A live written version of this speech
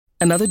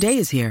Another day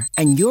is here,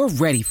 and you're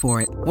ready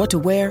for it. What to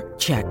wear?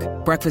 Check.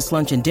 Breakfast,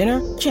 lunch, and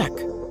dinner? Check.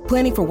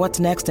 Planning for what's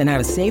next and how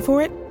to save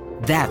for it?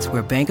 That's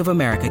where Bank of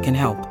America can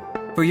help.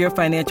 For your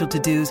financial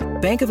to-dos,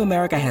 Bank of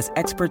America has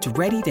experts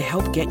ready to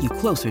help get you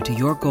closer to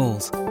your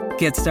goals.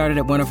 Get started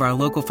at one of our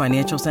local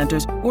financial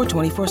centers or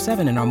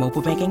 24/7 in our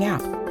mobile banking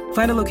app.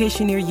 Find a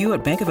location near you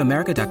at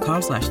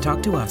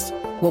bankofamerica.com/talktous.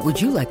 What would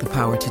you like the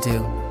power to do?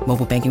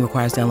 Mobile banking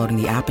requires downloading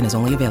the app and is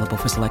only available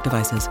for select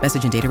devices.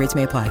 Message and data rates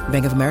may apply.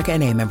 Bank of America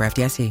N.A., member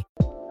FDIC.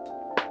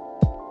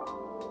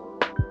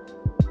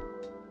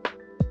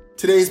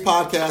 Today's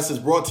podcast is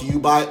brought to you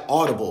by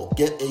Audible.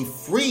 Get a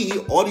free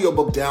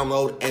audiobook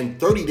download and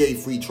 30-day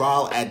free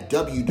trial at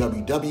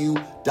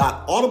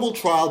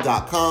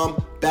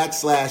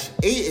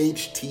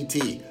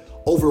www.audibletrial.com/AHTT.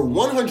 Over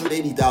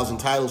 180,000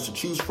 titles to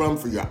choose from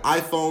for your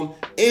iPhone,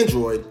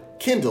 Android,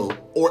 Kindle,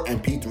 or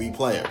MP3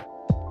 player.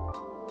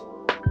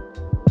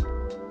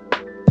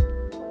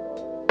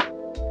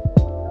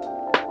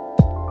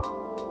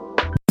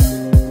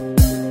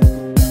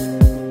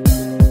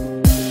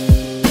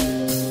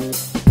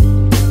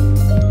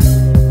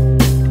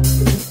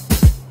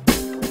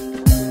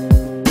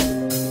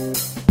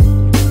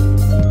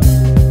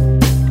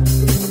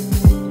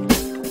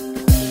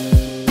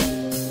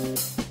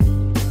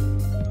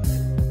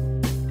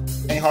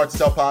 Hard to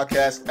Sell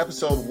Podcast,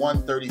 episode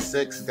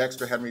 136.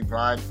 Dexter Henry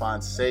Brian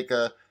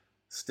Fonseca,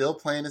 still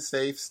playing it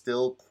safe,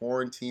 still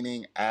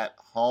quarantining at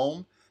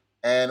home.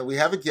 And we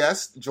have a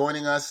guest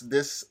joining us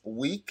this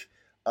week.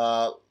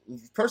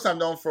 Person I've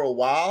known for a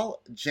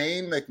while,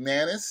 Jane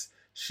McManus.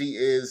 She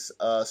is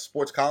a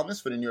sports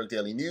columnist for the New York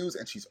Daily News,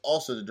 and she's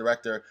also the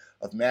director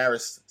of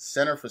Marist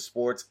Center for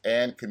Sports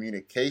and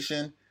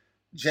Communication.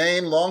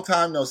 Jane, long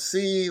time no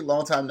see,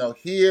 long time no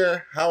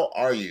hear. How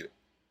are you?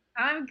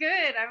 I'm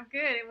good.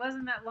 It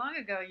wasn't that long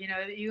ago,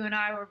 that you and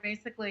I were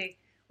basically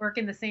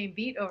working the same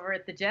beat over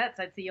at the Jets.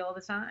 I'd see you all the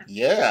time.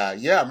 Yeah.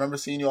 I remember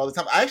seeing you all the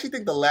time. I actually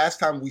think the last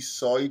time we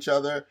saw each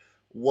other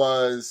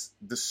was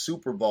the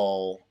Super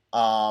Bowl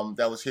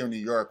that was here in New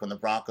York when the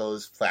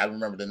Broncos played. I don't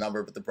remember the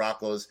number, but the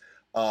Broncos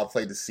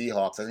played the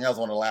Seahawks. I think that was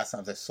one of the last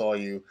times I saw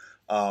you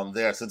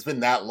there. So it's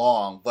been that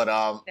long. But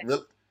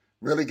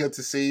really good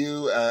to see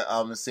you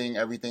and seeing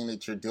everything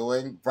that you're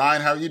doing.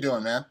 Brian, how are you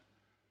doing, man?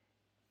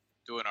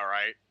 Doing all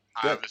right.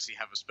 Good. I obviously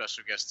have a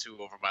special guest, too,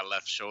 over my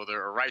left shoulder,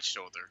 or right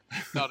shoulder.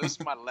 No, this is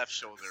my left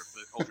shoulder,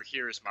 but over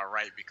here is my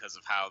right because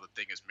of how the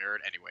thing is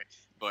mirrored anyway.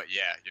 But,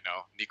 yeah,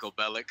 Nico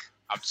Bellic.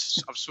 I'm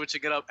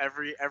switching it up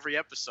every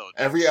episode.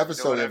 Every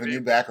episode you have a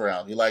new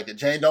background. You like it.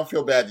 Jane, don't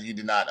feel bad that you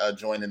did not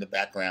join in the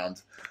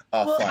background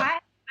well, fun. I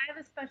have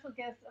a special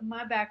guest on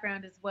my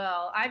background as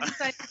well. I've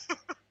decided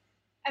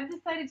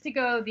to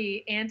go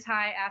the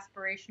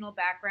anti-aspirational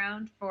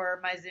background for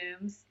my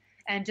Zooms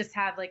and just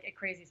have, like, a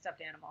crazy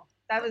stuffed animal.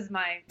 That was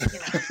my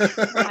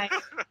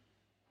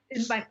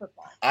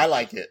football. I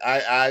like it.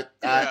 I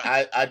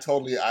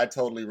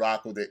totally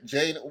rock with it.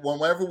 Jane,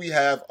 whenever we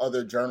have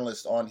other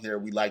journalists on here,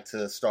 we like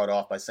to start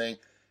off by saying,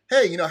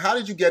 hey, how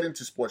did you get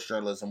into sports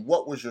journalism?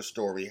 What was your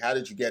story? How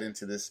did you get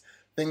into this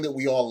thing that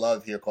we all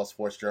love here called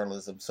sports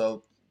journalism?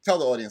 So tell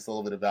the audience a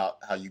little bit about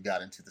how you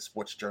got into the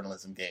sports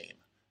journalism game.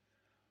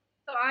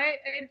 So I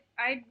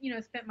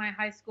spent my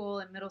high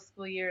school and middle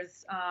school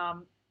years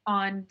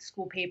on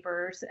school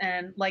papers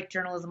and liked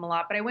journalism a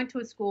lot. But I went to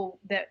a school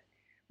that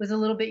was a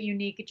little bit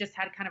unique. It just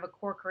had kind of a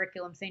core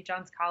curriculum, St.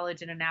 John's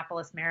College in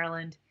Annapolis,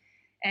 Maryland.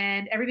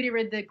 And everybody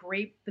read the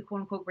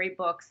quote unquote great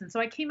books. And so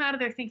I came out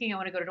of there thinking I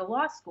want to go to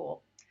law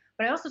school.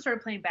 But I also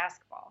started playing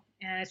basketball.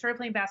 And I started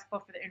playing basketball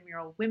for the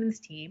intramural women's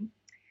team.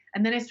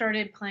 And then I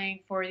started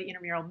playing for the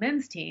intramural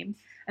men's team.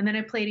 And then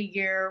I played a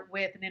year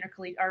with an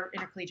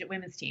intercollegiate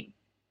women's team.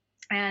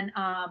 And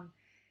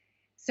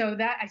so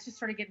that I just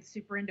started getting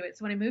super into it.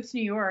 So when I moved to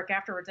New York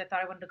afterwards, I thought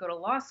I wanted to go to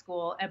law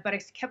school, but I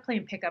kept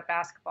playing pickup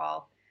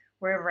basketball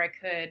wherever I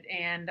could.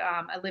 And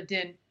I lived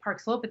in Park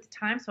Slope at the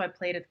time, so I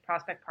played at the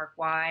Prospect Park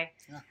Y,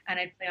 and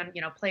I'd play on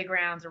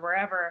playgrounds or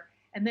wherever.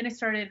 And then I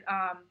started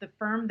the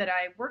firm that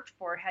I worked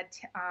for had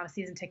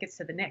season tickets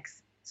to the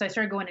Knicks, so I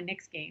started going to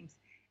Knicks games,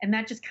 and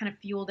that just kind of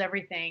fueled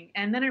everything.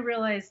 And then I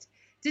realized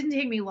it didn't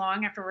take me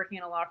long after working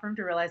in a law firm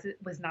to realize it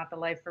was not the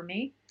life for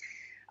me.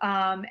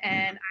 And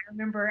I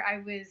remember I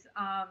was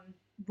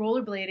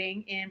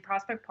rollerblading in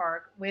Prospect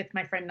Park with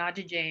my friend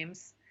Nadja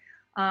James.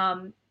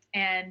 And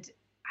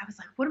I was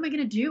like, what am I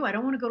going to do? I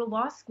don't want to go to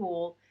law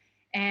school.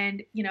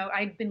 And,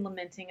 I'd been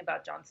lamenting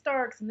about John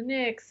Starks and the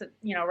Knicks,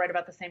 right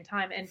about the same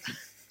time. And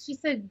she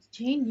said,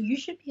 Jane, you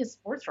should be a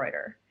sports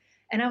writer.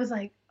 And I was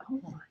like, oh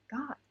my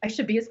God, I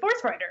should be a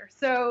sports writer.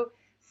 So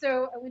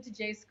I went to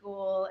J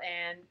school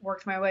and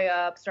worked my way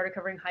up, started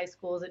covering high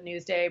schools at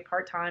Newsday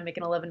part-time,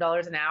 making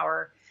 $11 an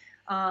hour.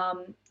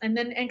 And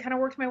kind of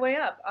worked my way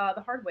up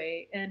the hard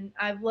way, and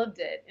I've loved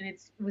it, and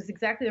it was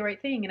exactly the right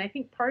thing. And I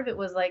think part of it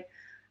was like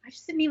I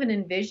just didn't even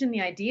envision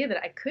the idea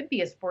that I could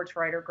be a sports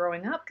writer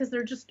growing up, because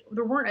there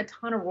weren't a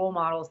ton of role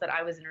models that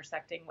I was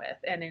intersecting with.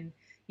 And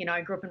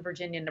I grew up in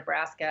Virginia and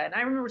Nebraska, and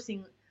I remember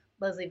seeing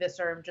Leslie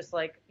Visser, just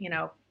like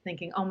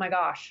thinking, oh my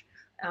gosh,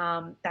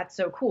 that's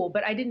so cool.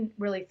 But I didn't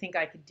really think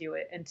I could do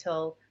it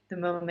until the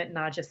moment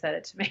Naja said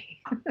it to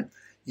me.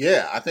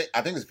 Yeah, I think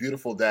it's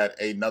beautiful that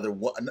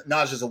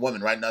not just a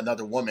woman, right?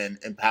 Another woman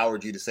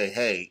empowered you to say,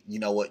 "Hey, you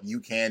know what?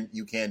 You can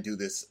do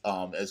this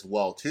as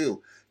well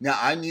too." Now,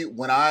 I knew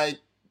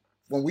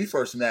when we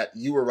first met,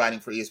 you were writing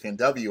for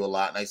ESPNW a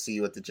lot, and I see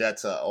you at the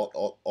Jets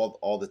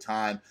all the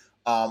time.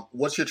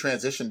 What's your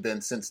transition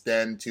been since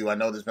then to? I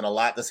know there's been a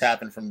lot that's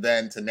happened from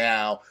then to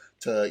now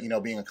to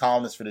being a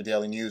columnist for the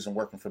Daily News and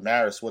working for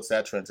Marist. What's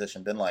that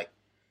transition been like?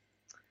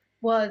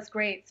 Well, it's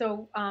great.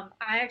 So I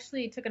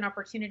actually took an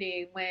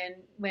opportunity when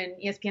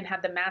ESPN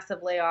had the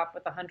massive layoff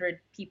with 100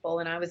 people,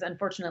 and I was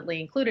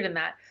unfortunately included in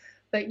that,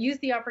 but used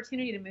the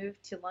opportunity to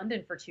move to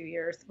London for 2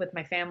 years with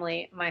my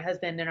family, my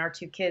husband, and our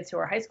 2 kids who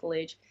are high school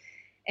age.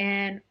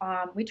 And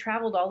we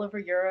traveled all over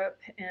Europe,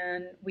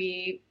 and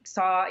we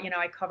saw,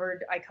 I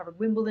covered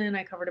Wimbledon,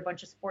 I covered a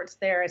bunch of sports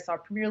there. I saw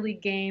Premier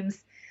League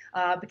games,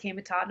 became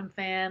a Tottenham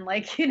fan.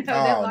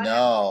 Oh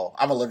no,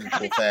 I'm a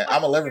Liverpool fan.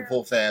 I'm a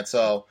Liverpool fan,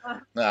 so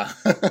nah.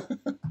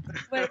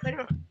 But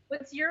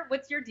what's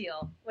your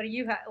deal? What do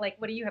you have?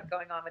 What do you have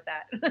going on with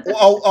that?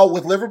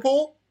 With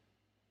Liverpool?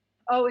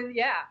 Oh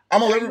yeah.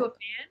 I'm a Are you a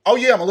fan? Oh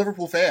yeah, I'm a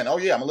Liverpool fan. Oh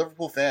yeah, I'm a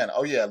Liverpool fan.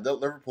 Oh yeah,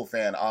 Liverpool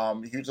fan.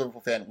 Huge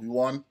Liverpool fan. We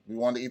won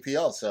the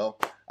EPL, so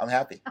I'm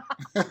happy.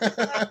 For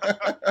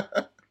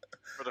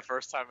the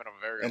first time in a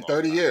very in long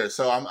 30 time. years,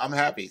 so I'm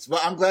happy.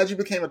 But I'm glad you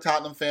became a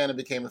Tottenham fan and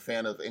became a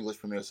fan of English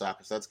Premier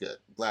Soccer. So that's good.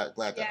 Glad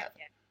that happened.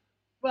 Yeah.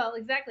 Well,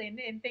 exactly,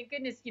 and thank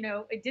goodness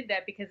it did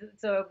that, because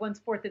it's one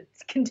sport that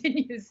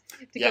continues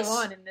to go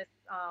on in this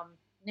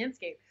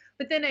landscape.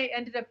 But then I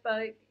ended up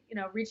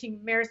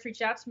Marist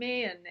reached out to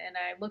me, and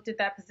I looked at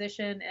that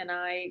position, and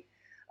I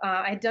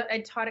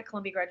taught at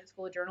Columbia Graduate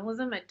School of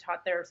Journalism. I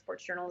taught their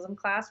sports journalism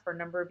class for a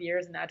number of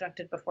years and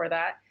adjuncted before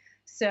that.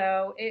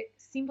 So it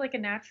seemed like a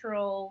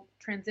natural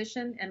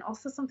transition, and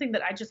also something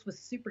that I just was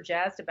super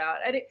jazzed about.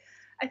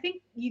 I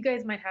think you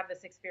guys might have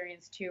this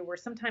experience too, where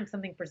sometimes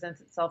something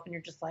presents itself and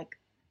you're just like,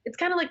 it's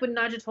kind of like when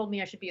Naja told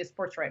me I should be a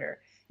sports writer.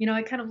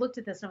 I kind of looked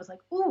at this and I was like,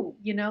 ooh,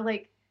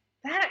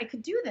 that I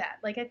could do that.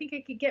 I think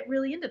I could get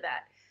really into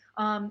that.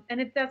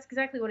 And that's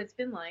exactly what it's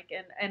been like.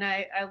 And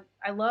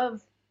I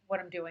love what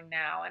I'm doing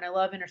now, and I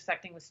love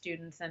intersecting with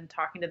students and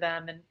talking to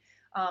them, and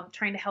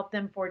trying to help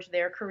them forge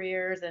their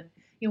careers. And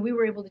we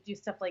were able to do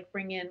stuff like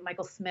bring in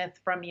Michael Smith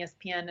from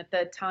ESPN. At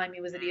the time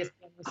he was at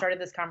ESPN, we started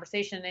this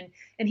conversation,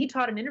 and he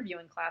taught an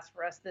interviewing class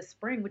for us this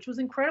spring, which was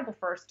incredible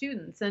for our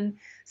students. And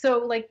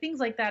so things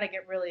like that I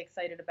get really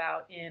excited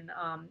about in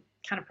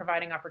kind of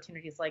providing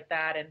opportunities like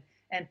that,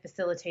 and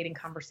facilitating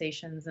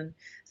conversations. And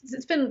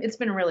it's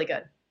been really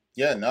good.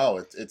 Yeah, no,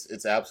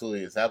 it's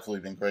absolutely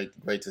been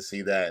great to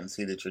see that and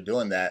see that you're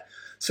doing that.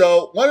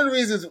 So one of the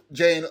reasons,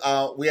 Jane,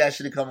 we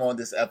asked you to come on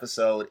this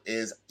episode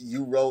is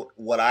you wrote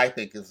what I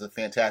think is a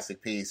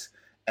fantastic piece,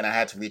 and I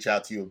had to reach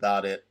out to you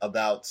about it,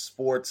 about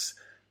sports,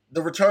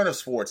 the return of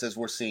sports as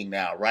we're seeing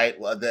now, right?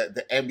 Well,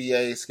 the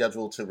NBA is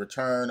scheduled to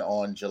return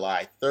on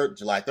July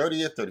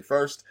 30th,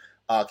 31st.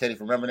 Can't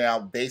even remember now.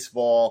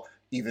 Baseball,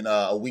 even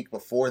a week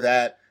before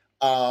that.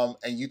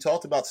 And you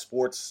talked about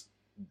sports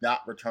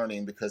not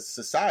returning because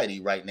society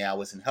right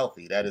now isn't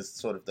healthy. That is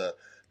sort of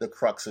the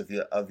crux of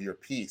your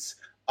piece.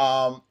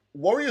 What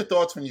were your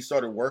thoughts when you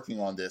started working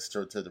on this,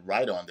 to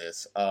write on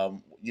this,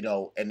 and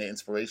the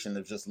inspiration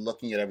of just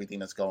looking at everything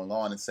that's going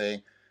on and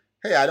saying,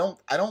 hey, I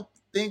don't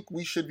think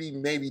we should be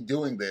maybe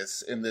doing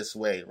this in this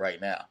way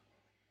right now?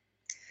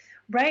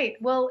 Right.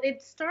 Well,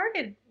 it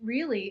started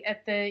really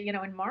at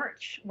in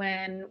March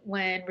when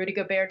Rudy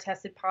Gobert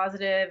tested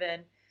positive,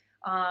 and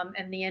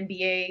the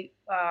NBA,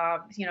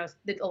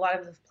 a lot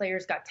of the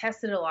players got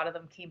tested. A lot of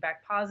them came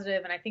back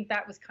positive. And I think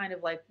that was kind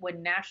of like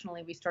when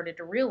nationally we started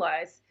to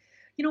realize,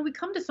 we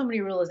come to so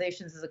many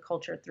realizations as a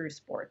culture through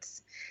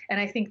sports. And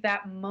I think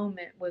that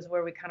moment was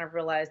where we kind of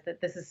realized that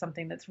this is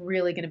something that's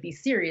really going to be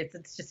serious.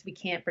 It's just, we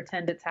can't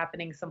pretend it's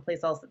happening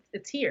someplace else.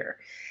 It's here.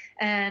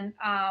 And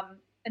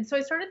so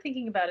I started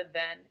thinking about it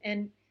then.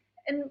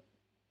 And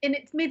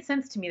it made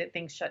sense to me that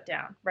things shut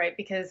down, right?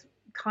 Because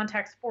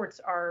contact sports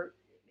are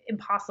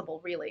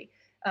impossible, really.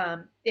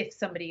 If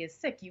somebody is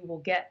sick, you will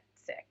get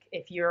sick.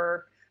 If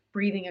you're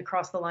breathing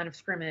across the line of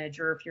scrimmage,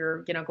 or if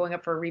you're going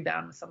up for a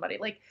rebound with somebody,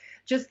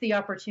 just the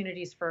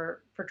opportunities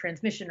for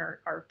transmission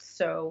are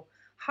so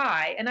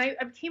high. And I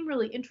became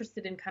really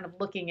interested in kind of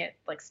looking at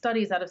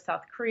studies out of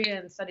South Korea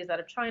and studies out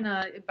of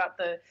China about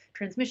the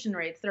transmission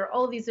rates. There are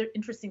all of these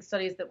interesting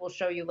studies that will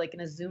show you,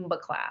 in a Zumba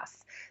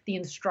class, the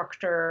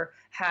instructor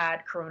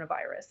had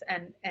coronavirus,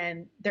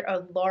 and there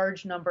a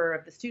large number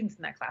of the students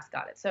in that class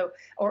got it. So,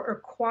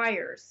 or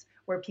choirs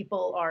where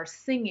people are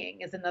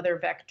singing is another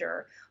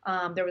vector.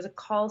 There was a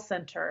call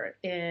center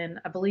in,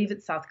 I believe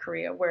it's South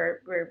Korea,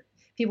 where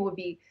people would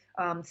be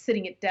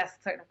sitting at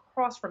desks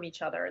across from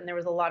each other, and there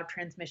was a lot of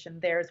transmission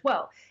there as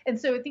well. And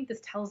so I think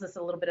this tells us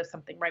a little bit of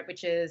something, right?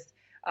 Which is,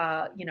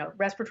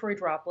 respiratory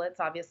droplets,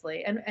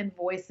 obviously, and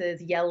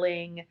voices,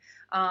 yelling,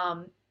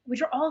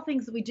 which are all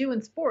things that we do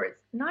in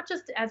sports, not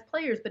just as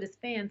players, but as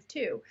fans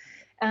too.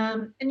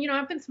 And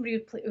I've been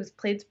somebody who's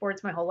played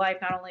sports my whole life.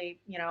 Not only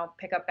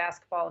pick up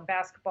basketball,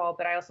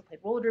 but I also played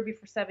roller derby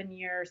for 7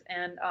 years,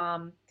 and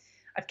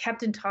I've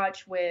kept in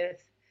touch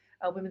with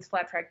Women's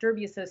Flat Track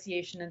Derby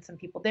Association and some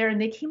people there, and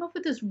they came up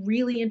with this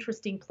really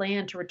interesting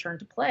plan to return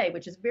to play,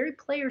 which is very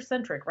player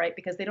centric, right?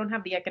 Because they don't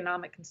have the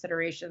economic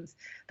considerations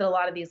that a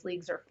lot of these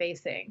leagues are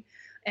facing,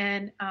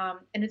 and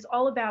it's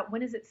all about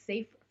when is it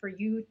safe for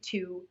you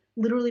to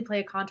literally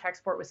play a contact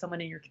sport with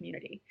someone in your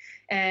community.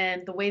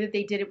 And the way that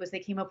they did it was they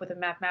came up with a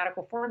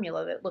mathematical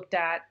formula that looked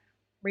at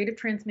rate of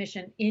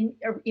transmission in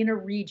a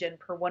region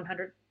per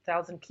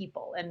 100,000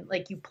 people, and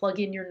like you plug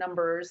in your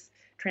numbers,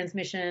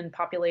 transmission,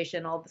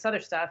 population, all this other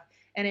stuff,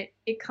 and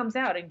it comes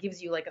out and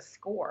gives you like a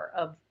score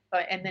of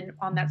and then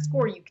on that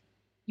score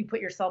you put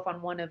yourself on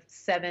one of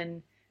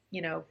 7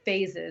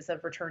 phases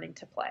of returning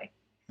to play.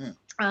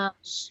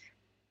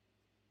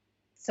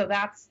 So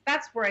that's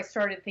where I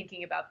started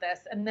thinking about this.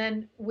 And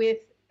then with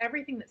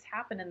everything that's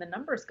happened and the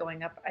numbers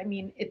going up, I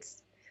mean,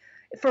 it's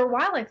for a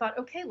while I thought,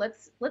 okay,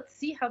 let's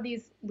see how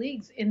these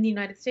leagues in the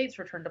United States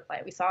return to play.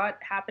 We saw it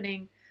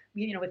happening,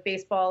 with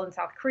baseball in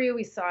South Korea.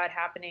 We saw it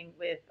happening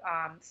with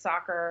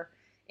soccer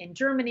in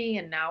Germany,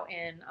 and now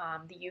in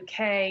the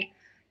UK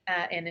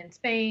and in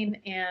Spain.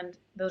 And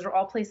those are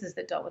all places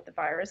that dealt with the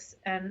virus.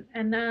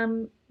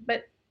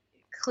 But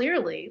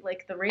clearly,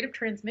 like the rate of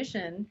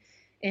transmission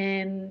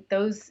in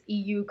those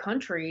EU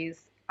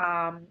countries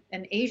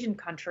and Asian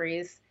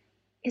countries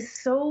is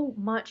so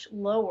much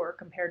lower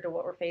compared to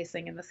what we're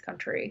facing in this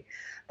country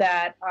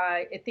that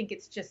I think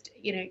it's just,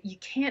 you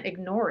can't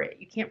ignore it.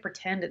 You can't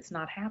pretend it's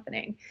not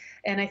happening.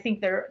 And I think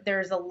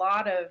there's a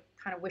lot of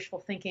kind of wishful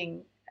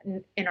thinking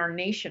in our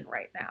nation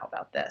right now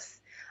about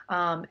this.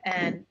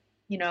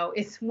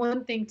 It's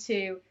one thing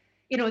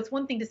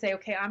to say,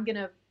 okay, I'm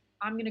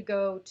going to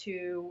go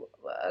to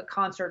a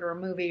concert or a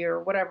movie or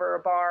whatever, a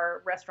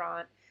bar,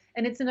 restaurant.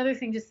 And it's another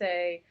thing to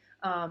say,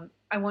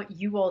 I want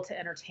you all to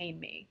entertain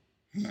me.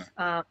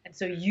 And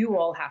so you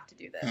all have to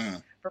do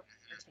this for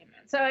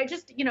entertainment. So I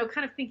just,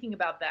 kind of thinking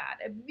about that.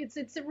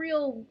 It's a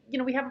real,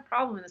 we have a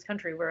problem in this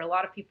country where a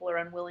lot of people are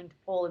unwilling to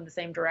pull in the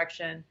same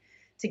direction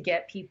to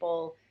get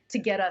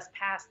us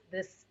past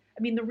this.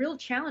 I mean, the real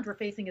challenge we're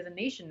facing as a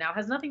nation now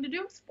has nothing to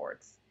do with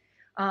sports.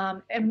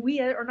 And we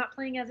are not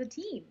playing as a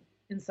team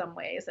in some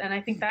ways. And I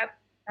think that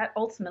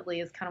ultimately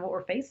is kind of what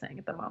we're facing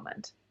at the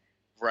moment.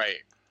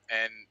 Right.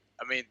 And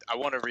I mean, I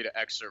want to read an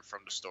excerpt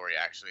from the story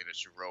actually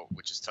that you wrote,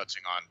 which is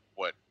touching on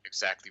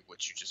exactly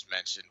what you just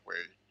mentioned, where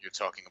you're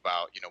talking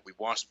about, we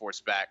want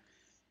sports back,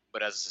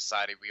 but as a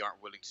society, we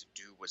aren't willing to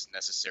do what's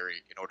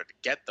necessary in order to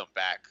get them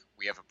back.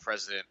 We have a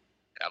president,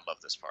 and I love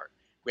this part.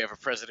 We have a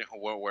president who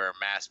won't wear a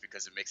mask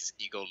because it makes his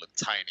ego look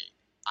tiny.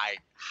 I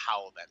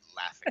howled at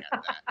laughing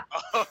at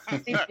that.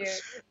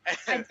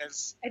 Thank you.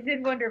 I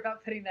did wonder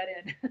about putting that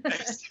in.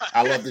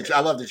 I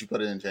love that you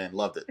put it in, Jane.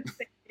 Loved it.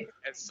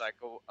 And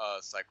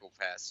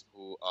psychopaths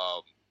who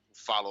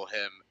follow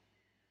him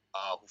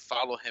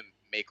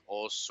make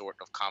all sort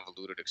of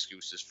convoluted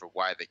excuses for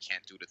why they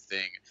can't do the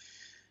thing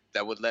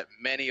that would let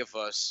many of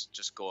us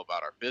just go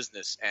about our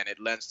business. And it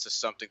lends to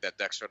something that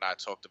Dexter and I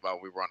talked about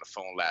when we were on the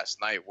phone last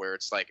night, where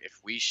it's like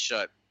if we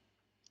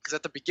because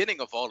at the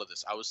beginning of all of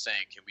this, I was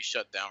saying, can we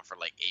shut down for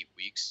like 8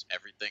 weeks,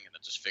 everything, and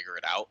then just figure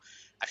it out?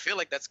 I feel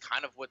like that's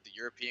kind of what the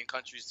European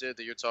countries did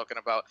that you're talking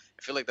about.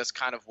 I feel like that's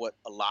kind of what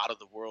a lot of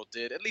the world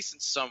did, at least in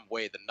some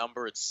way. The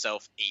number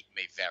itself, 8,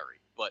 may vary,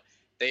 but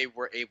they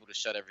were able to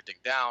shut everything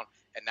down,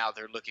 and now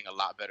they're looking a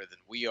lot better than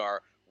we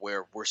are,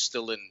 where we're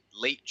still in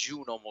late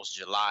June, almost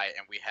July,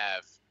 and we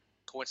have,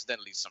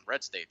 coincidentally, some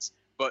red states.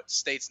 But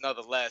states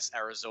nonetheless,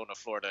 Arizona,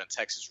 Florida, and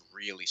Texas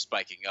really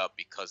spiking up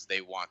because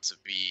they want to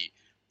be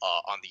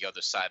on the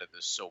other side of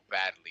this so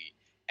badly.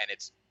 And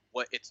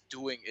what it's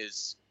doing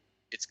is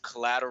it's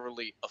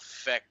collaterally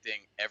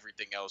affecting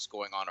everything else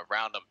going on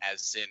around them,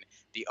 as in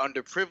the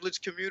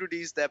underprivileged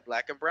communities that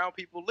Black and brown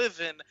people live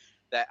in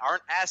that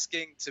aren't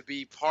asking to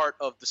be part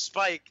of the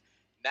spike.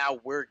 Now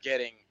we're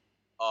getting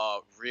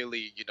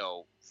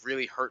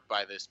really hurt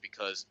by this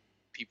because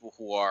people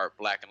who are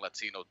Black and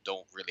Latino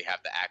don't really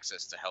have the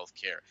access to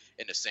healthcare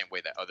in the same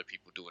way that other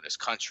people do in this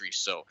country.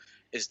 So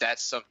is that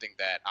something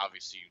that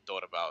obviously you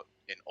thought about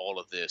in all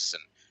of this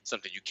and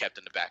something you kept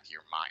in the back of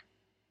your mind?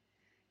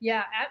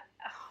 Yeah, at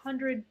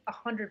 100%,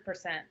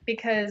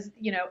 because,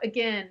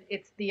 again,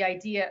 it's the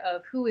idea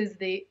of who is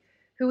the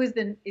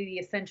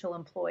essential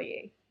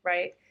employee,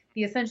 right?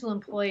 The essential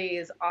employee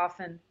is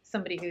often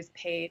somebody who's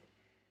paid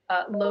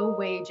low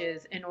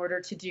wages in order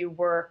to do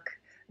work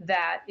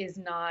that is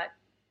not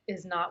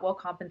well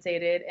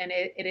compensated, and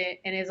it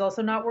is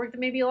also not work that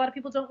maybe a lot of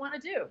people don't want to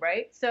do,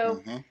 right?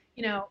 So,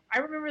 I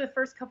remember the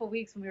first couple of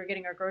weeks when we were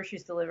getting our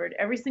groceries delivered.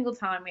 Every single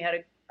time we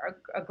had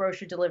a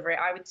grocery delivery,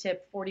 I would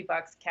tip $40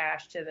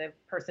 cash to the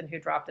person who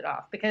dropped it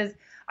off, because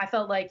I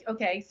felt like,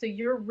 okay, so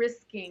you're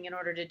risking in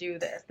order to do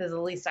this. This is the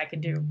least I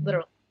could do,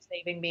 literally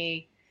saving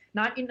me.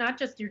 Not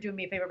just you're doing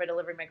me a favor by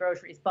delivering my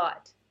groceries,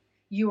 but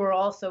you are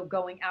also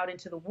going out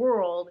into the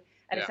world,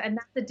 and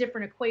that's a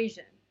different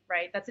equation.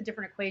 Right. That's a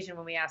different equation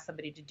when we ask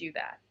somebody to do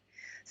that.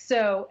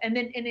 So, and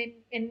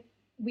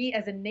we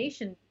as a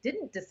nation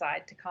didn't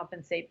decide to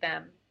compensate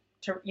them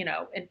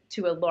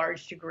to a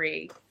large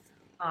degree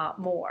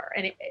more.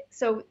 And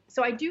so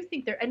I do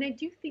think and I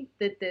do think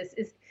that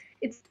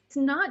it's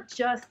not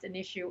just an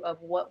issue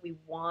of what we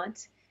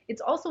want.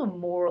 It's also a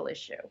moral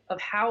issue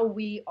of how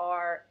we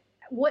are,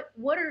 what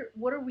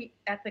are we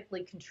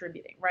ethically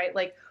contributing, right?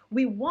 Like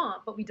we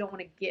want, but we don't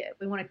want to give.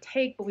 We want to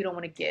take, but we don't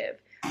want to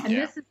give. And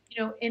this is,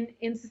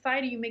 in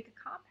society, you make a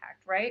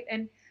compact, right?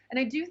 And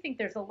I do think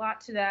there's a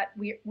lot to that.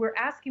 We're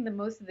asking the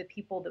most of the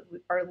people that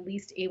are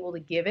least able to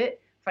give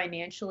it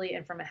financially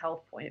and from a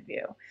health point of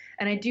view.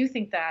 And I do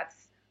think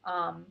that's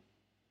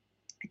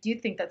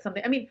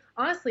something. I mean,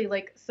 honestly,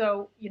 like,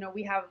 so,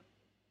 we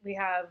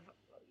have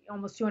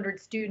almost 200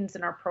 students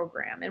in our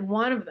program, and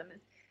one of them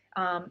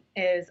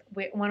is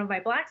one of my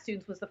Black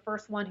students was the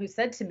first one who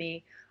said to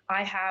me,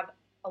 I have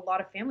a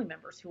lot of family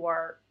members who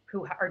are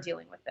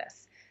dealing with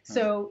this.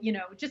 So,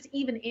 just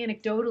even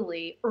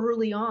anecdotally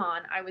early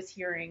on, I was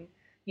hearing,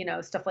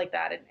 stuff like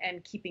that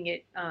and keeping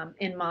it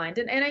in mind.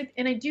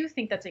 And I do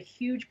think that's a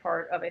huge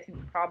part of, I think,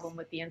 the problem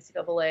with the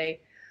NCAA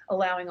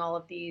allowing all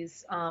of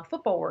these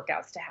football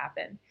workouts to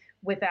happen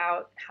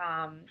without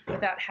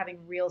having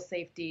real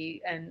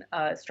safety and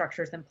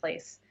structures in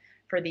place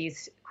for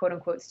these quote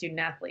unquote student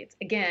athletes.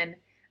 Again,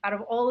 out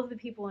of all of the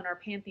people in our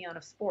pantheon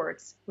of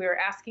sports, we are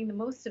asking the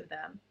most of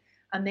them,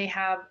 and they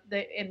have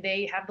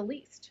the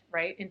least,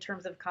 right? In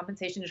terms of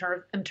compensation,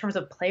 in terms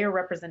of player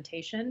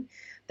representation,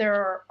 there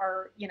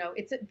are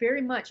it's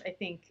very much, I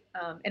think,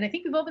 and I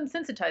think we've all been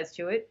sensitized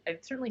to it. I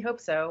certainly hope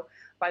so,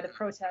 by the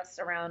protests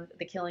around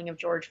the killing of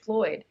George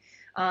Floyd.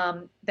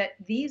 That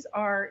these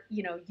are,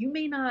 you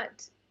may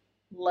not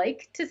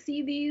like to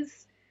see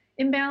these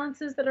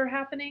imbalances that are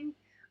happening,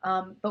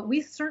 but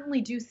we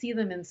certainly do see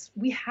them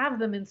we have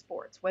them in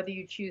sports, whether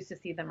you choose to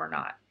see them or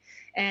not.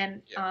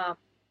 And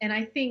and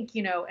I think,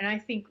 and I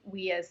think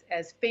we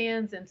as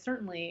fans and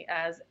certainly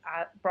as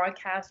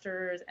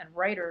broadcasters and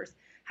writers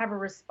have a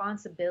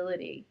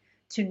responsibility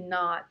to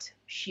not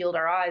shield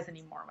our eyes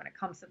anymore when it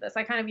comes to this.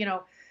 I kind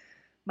of,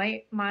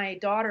 my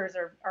daughters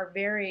are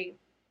very,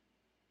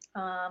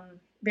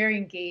 very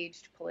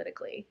engaged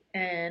politically,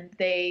 and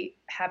they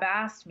have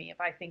asked me if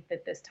I think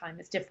that this time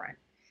is different.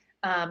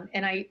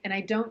 And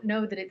I don't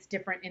know that it's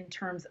different in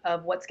terms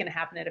of what's going to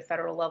happen at a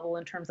federal level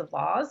in terms of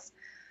laws.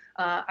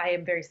 I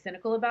am very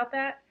cynical about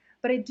that,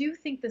 but I do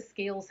think the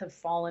scales have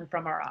fallen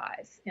from our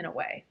eyes in a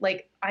way.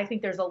 Like, I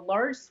think there's a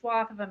large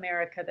swath of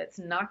America that's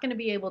not going to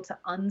be able to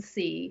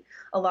unsee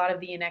a lot of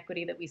the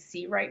inequity that we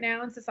see right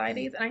now in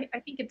societies. And I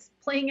think it's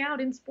playing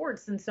out in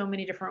sports in so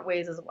many different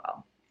ways as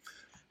well.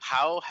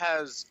 How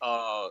has,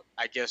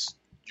 I guess,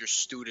 your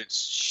students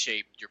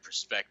shaped your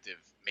perspective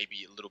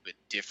maybe a little bit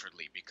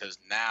differently? Because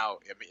now,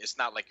 I mean, it's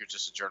not like you're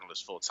just a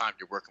journalist full time.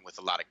 You're working with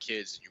a lot of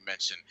kids. You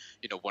mentioned,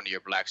 one of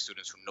your Black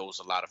students who knows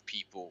a lot of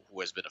people who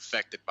has been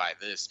affected by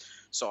this.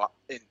 So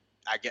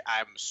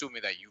I'm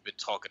assuming that you've been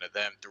talking to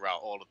them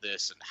throughout all of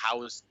this. And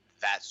how is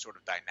that sort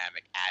of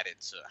dynamic added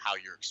to how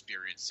you're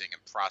experiencing and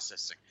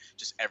processing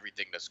just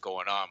everything that's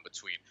going on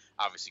between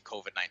obviously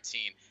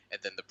COVID-19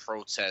 and then the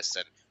protests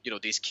and,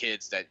 these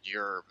kids that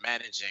you're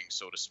managing,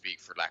 so to speak,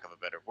 for lack of a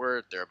better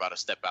word, they're about to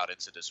step out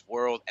into this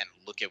world and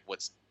look at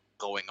what's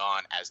going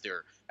on as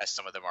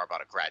some of them are about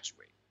to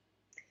graduate?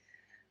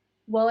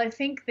 Well, I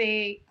think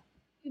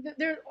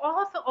there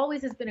also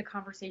always has been a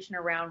conversation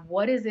around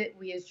what is it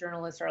we as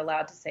journalists are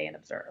allowed to say and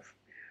observe.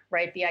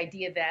 Right. The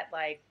idea that,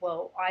 like,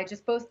 well, I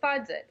just both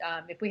sides it.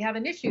 If we have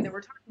an issue that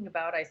we're talking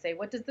about, I say,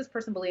 what does this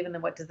person believe? And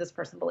then what does this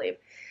person believe?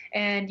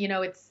 And,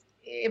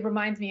 it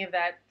reminds me of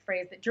that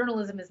phrase that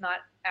journalism is not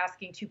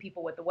asking two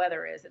people what the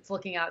weather is. It's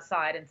looking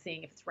outside and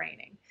seeing if it's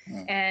raining.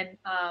 And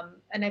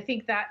I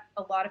think that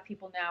a lot of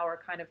people now are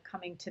kind of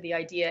coming to the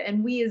idea,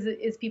 and we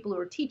as people who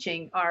are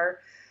teaching are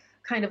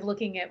kind of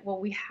looking at, well,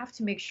 we have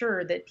to make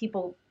sure that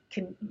people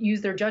can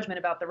use their judgment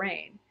about the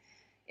rain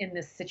in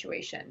this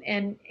situation.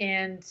 And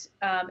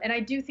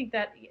I do think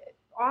that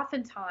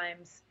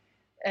oftentimes,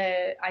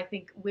 I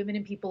think women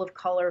and people of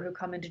color who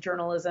come into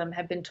journalism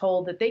have been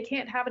told that they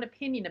can't have an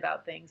opinion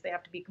about things. They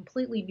have to be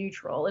completely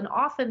neutral. And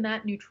often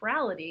that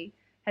neutrality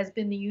has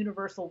been the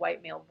universal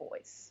white male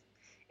voice.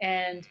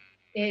 And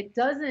it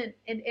doesn't,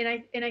 and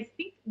I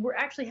think we're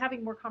actually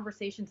having more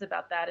conversations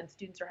about that, and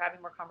students are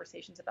having more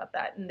conversations about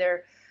that. And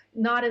they're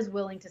not as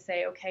willing to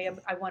say, okay,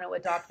 I want to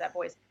adopt that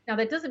voice. Now,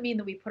 that doesn't mean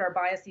that we put our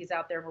biases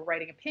out there and we're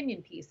writing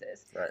opinion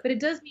pieces, right. But it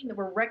does mean that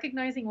we're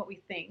recognizing what we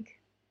think.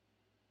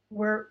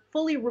 We're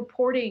fully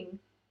reporting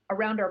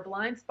around our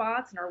blind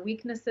spots and our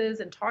weaknesses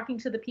and talking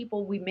to the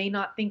people we may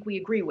not think we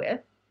agree with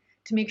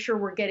to make sure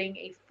we're getting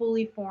a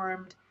fully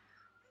formed,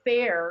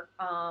 fair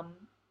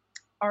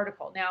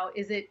article. Now,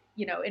 is it,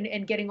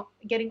 and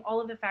getting all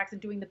of the facts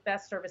and doing the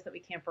best service that we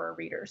can for our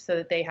readers so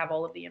that they have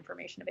all of the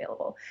information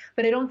available.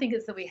 But I don't think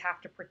it's that we have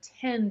to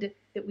pretend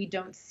that we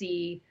don't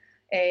see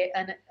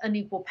an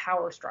unequal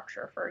power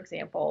structure, for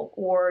example,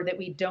 or that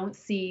we don't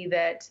see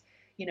that,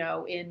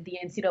 in the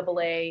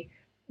NCAA,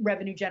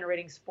 revenue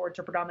generating sports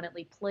are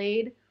predominantly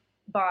played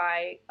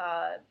by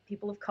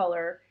people of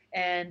color,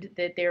 and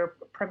that they're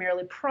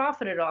primarily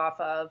profited off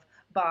of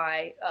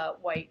by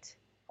white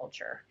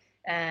culture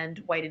and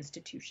white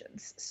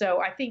institutions.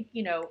 So I think,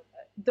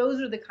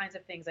 those are the kinds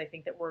of things I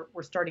think that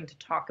we're starting to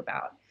talk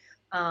about.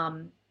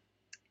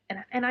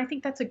 And I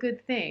think that's a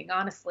good thing,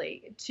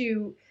 honestly,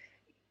 to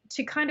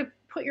kind of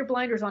put your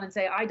blinders on and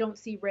say, I don't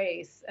see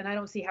race and I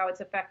don't see how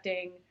it's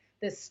affecting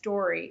this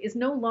story is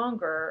no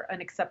longer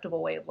an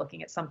acceptable way of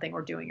looking at something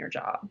or doing your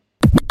job.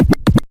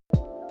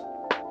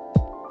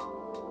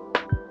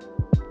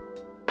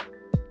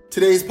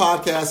 Today's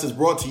podcast is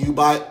brought to you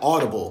by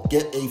Audible.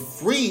 Get a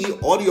free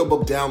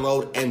audiobook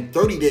download and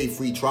 30-day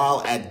free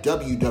trial at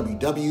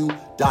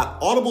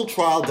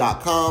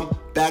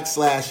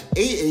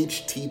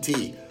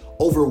www.audibletrial.com/AHTT.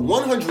 Over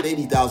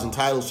 180,000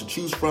 titles to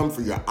choose from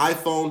for your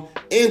iPhone,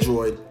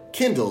 Android,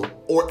 Kindle,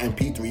 or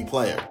MP3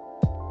 player.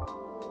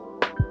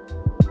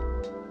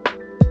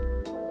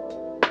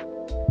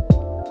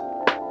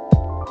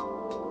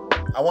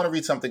 I want to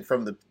read something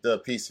from the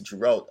piece that you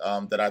wrote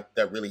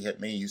that really hit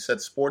me. You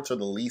said sports are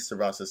the least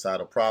of our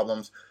societal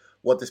problems.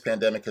 What this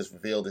pandemic has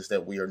revealed is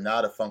that we are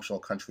not a functional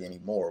country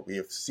anymore. We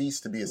have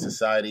ceased to be a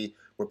society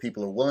where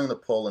people are willing to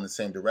pull in the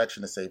same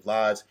direction to save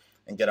lives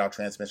and get our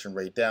transmission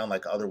rate down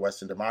like other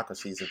Western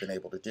democracies have been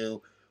able to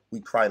do.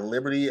 We cry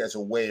liberty as a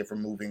way of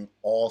removing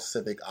all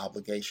civic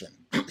obligation.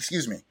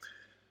 Excuse me.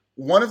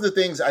 One of the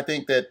things I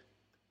think that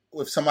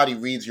if somebody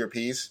reads your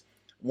piece,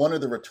 one of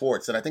the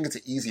retorts, and I think it's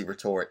an easy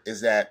retort, is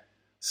that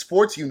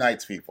sports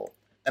unites people.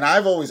 And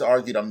I've always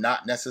argued I'm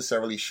not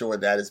necessarily sure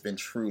that has been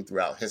true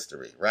throughout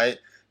history, right?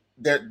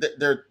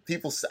 There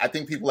people, I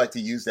think people like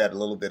to use that a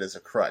little bit as a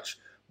crutch.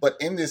 But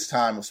in this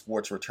time of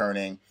sports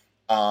returning,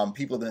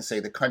 people are going to say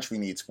the country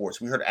needs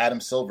sports. We heard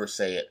Adam Silver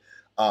say it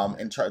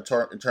in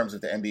terms of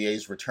the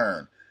NBA's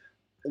return.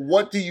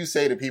 What do you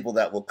say to people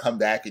that will come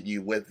back at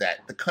you with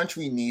that? The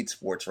country needs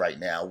sports right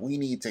now. We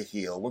need to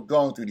heal. We're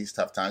going through these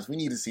tough times. We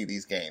need to see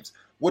these games.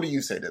 What do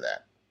you say to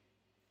that?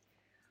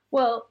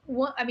 Well,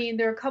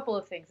 there are a couple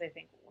of things, I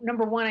think.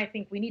 Number one, I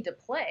think we need to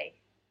play.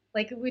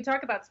 Like, we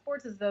talk about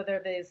sports as though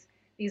they're these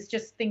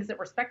just things that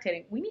we're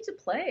spectating. We need to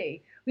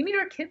play. We need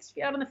our kids to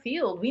be out on the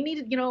field. We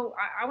need to,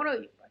 I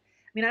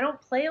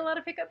don't play a lot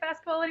of pickup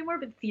basketball anymore,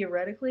 but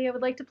theoretically I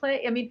would like to play.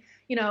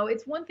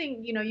 It's one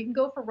thing, you can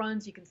go for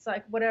runs, you can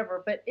cycle,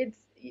 whatever, but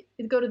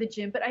go to the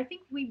gym. But I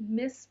think we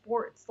miss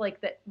sports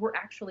like that we're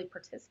actually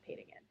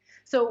participating in.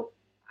 So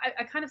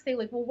I kind of say,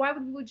 like, well, why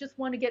would we just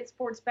want to get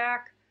sports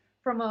back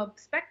from a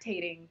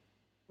spectating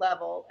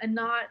level and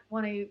not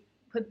want to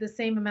put the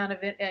same amount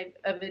of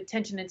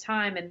attention and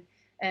time and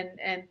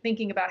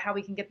thinking about how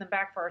we can get them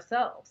back for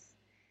ourselves.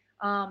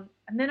 And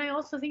then I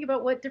also think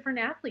about what different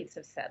athletes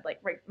have said. Like,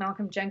 right,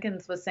 Malcolm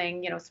Jenkins was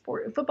saying,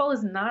 football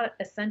is not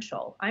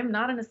essential. I'm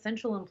not an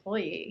essential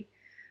employee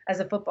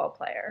as a football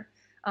player.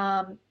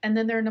 And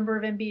then there are a number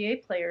of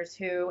NBA players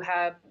who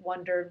have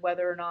wondered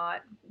whether or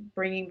not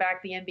bringing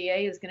back the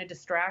NBA is going to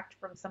distract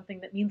from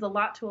something that means a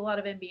lot to a lot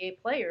of NBA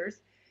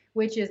players,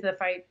 which is the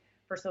fight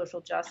for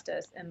social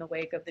justice in the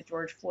wake of the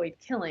George Floyd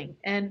killing.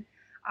 And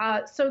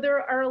so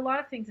there are a lot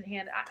of things at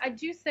hand. I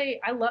do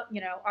say I love,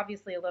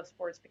 obviously I love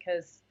sports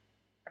because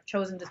I've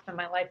chosen to spend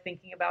my life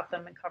thinking about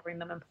them and covering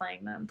them and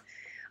playing them.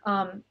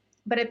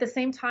 But at the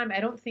same time, I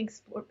don't think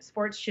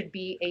sports should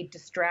be a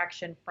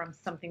distraction from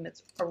something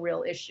that's a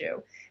real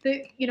issue.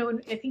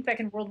 I think back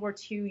in World War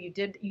II,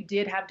 you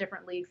did have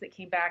different leagues that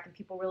came back and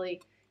people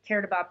really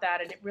cared about that.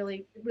 And it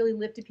really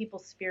lifted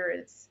people's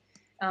spirits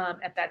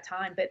at that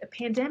time. But a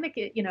pandemic,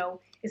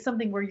 is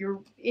something where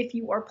if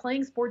you are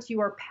playing sports, you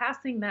are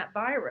passing that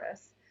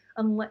virus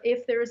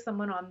if there is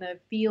someone on the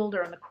field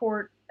or on the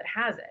court that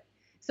has it.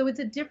 So it's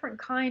a different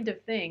kind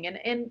of thing.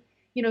 And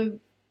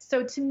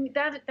so to me,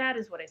 that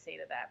is what I say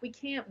to that. We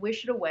can't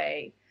wish it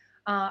away.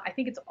 I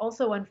think it's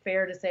also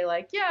unfair to say,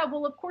 like, yeah,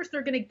 well, of course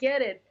they're going to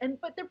get it,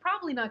 but they're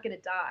probably not going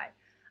to die.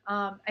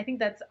 I think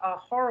that's a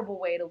horrible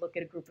way to look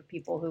at a group of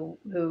people who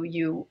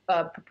you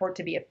purport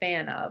to be a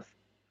fan of.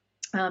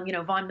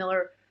 Von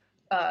Miller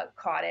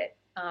caught it,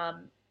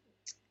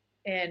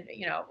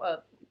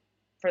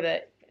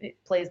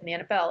 plays in the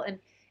NFL,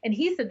 and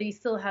he said that he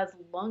still has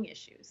lung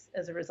issues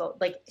as a result.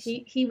 Like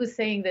he was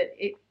saying that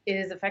it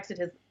has affected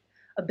his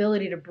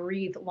ability to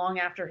breathe long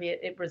after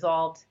it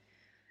resolved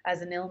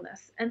as an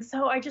illness. And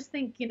so I just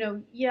think,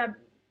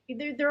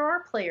 there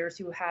are players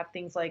who have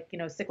things like,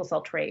 sickle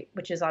cell trait,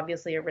 which is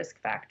obviously a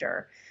risk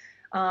factor,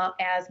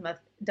 asthma,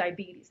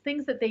 diabetes,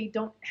 things that they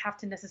don't have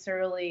to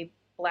necessarily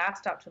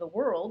blast out to the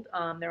world,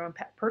 their own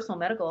personal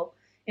medical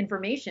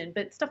information,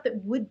 but stuff that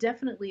would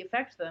definitely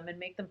affect them and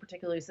make them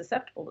particularly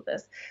susceptible to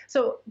this.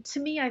 So to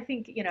me, I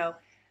think,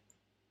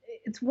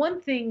 it's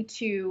one thing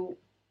to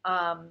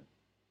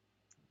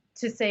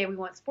say we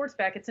want sports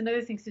back. It's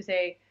another thing to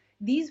say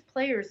these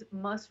players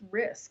must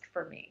risk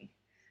for me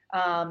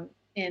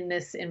in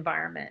this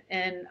environment.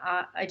 And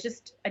I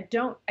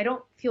don't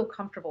feel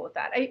comfortable with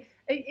that. I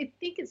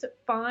think it's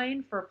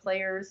fine for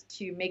players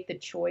to make the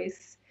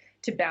choice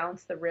to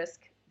balance the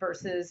risk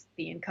versus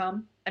the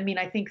income. I mean,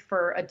 I think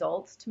for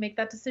adults to make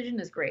that decision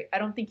is great. I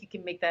don't think you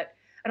can make that.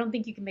 I don't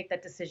think you can make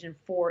that decision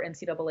for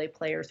NCAA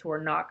players who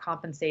are not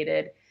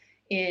compensated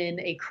in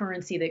a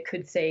currency that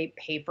could, say,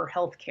 pay for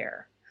health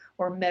care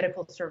or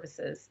medical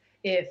services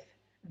if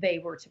they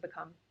were to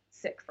become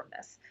sick from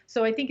this.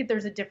 So I think that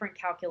there's a different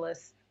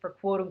calculus for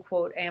quote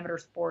unquote amateur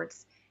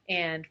sports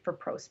and for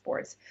pro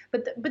sports.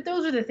 But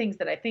those are the things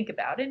that I think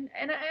about. And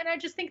I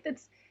just think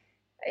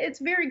it's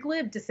very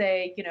glib to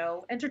say,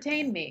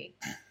 entertain me,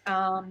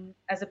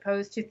 as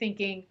opposed to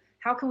thinking,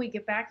 how can we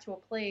get back to a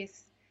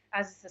place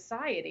as a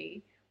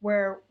society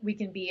where we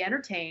can be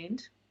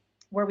entertained,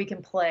 where we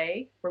can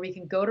play, where we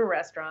can go to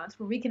restaurants,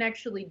 where we can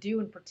actually do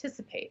and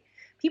participate.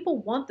 People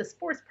want the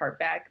sports part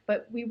back,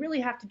 but we really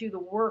have to do the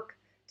work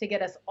to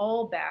get us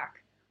all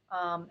back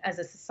as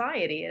a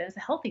society and as a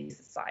healthy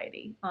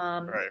society.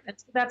 Right. And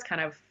so that's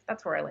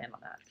where I land on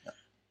that.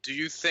 Do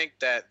you think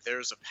that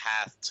there's a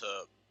path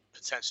to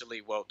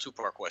potentially, well,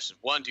 two-part question.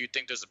 One, do you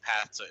think there's a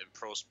path to in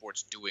pro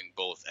sports doing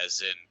both,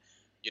 as in,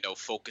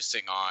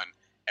 focusing on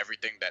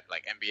everything that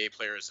like NBA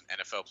players and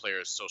NFL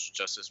players, social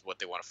justice, what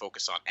they want to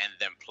focus on, and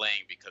them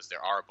playing, because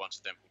there are a bunch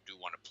of them who do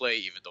want to play,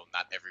 even though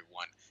not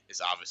everyone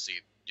is obviously,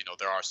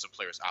 there are some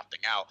players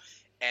opting out.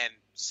 And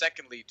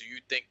secondly, do you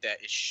think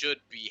that it should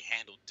be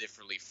handled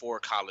differently for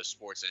college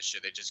sports, and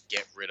should they just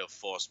get rid of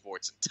fall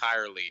sports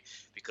entirely,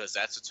 because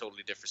that's a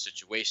totally different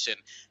situation?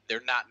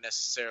 They're not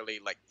necessarily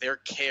like, their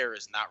care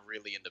is not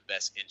really in the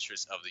best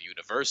interest of the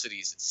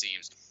universities, it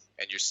seems.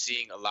 And you're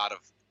seeing a lot of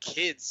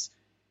kids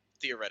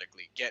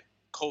theoretically get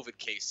COVID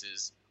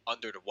cases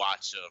under the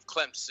watch of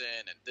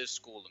Clemson and this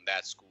school and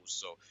that school.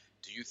 So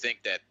do you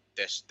think that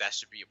that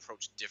should be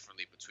approached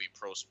differently between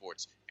pro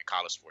sports and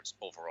college sports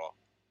overall?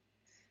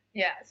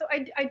 Yeah, so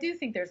I do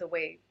think there's a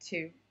way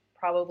to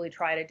probably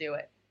try to do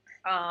it.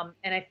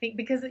 And I think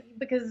because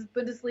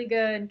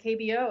Bundesliga and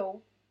KBO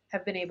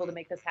have been able to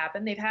make this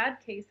happen, they've had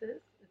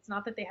cases. It's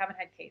not that they haven't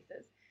had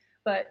cases,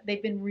 but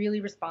they've been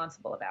really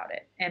responsible about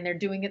it. And they're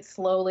doing it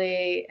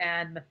slowly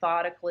and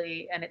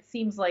methodically. And it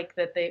seems like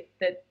that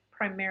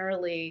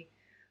primarily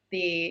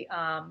the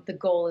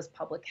goal is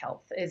public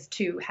health, is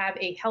to have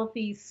a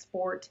healthy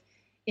sport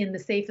in the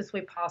safest way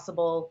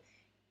possible,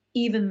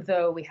 even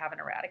though we haven't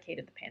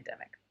eradicated the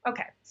pandemic.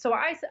 Okay, so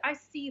I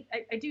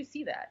do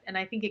see that, and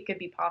I think it could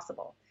be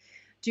possible.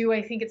 Do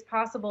I think it's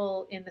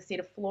possible in the state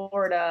of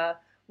Florida,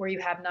 where you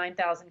have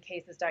 9,000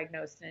 cases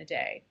diagnosed in a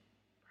day?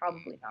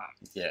 Probably not.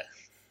 Yeah.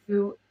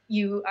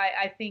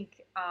 I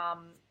think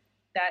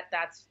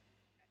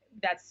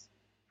that's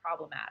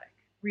problematic,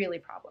 really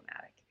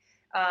problematic.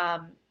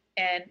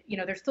 And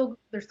they're still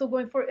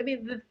going for. I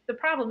mean, the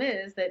problem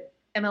is that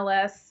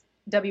MLS,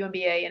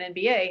 WNBA, and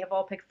NBA have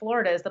all picked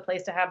Florida as the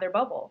place to have their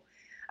bubble.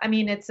 I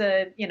mean, it's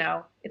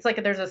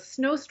like there's a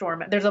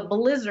snowstorm, there's a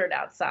blizzard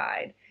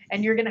outside,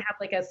 and you're going to have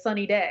like a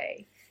sunny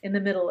day in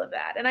the middle of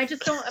that. And I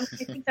just don't, I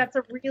think that's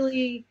a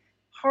really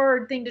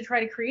hard thing to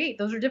try to create.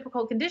 Those are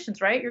difficult conditions,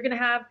 right? You're going to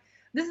have,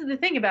 this is the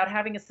thing about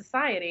having a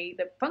society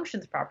that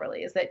functions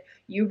properly, is that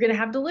you're going to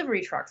have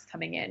delivery trucks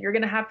coming in. You're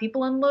going to have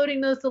people unloading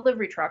those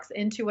delivery trucks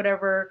into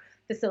whatever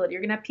facility.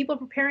 You're going to have people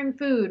preparing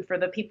food for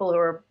the people who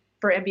are,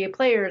 for NBA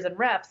players and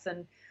refs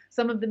and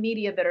some of the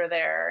media that are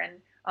there,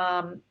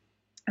 and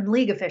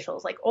league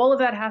officials. Like, all of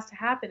that has to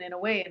happen in a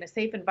way, in a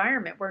safe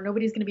environment where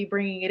nobody's going to be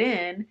bringing it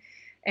in.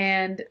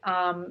 And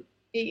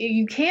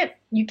you can't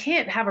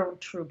have a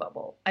true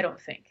bubble, I don't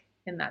think,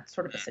 in that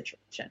sort of a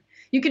situation.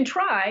 You can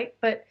try,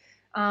 but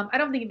I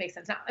don't think it makes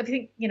sense. Now, I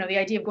think, the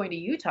idea of going to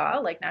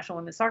Utah, like National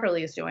Women's Soccer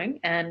League is doing,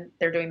 and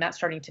they're doing that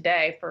starting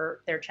today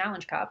for their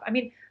Challenge Cup. I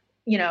mean,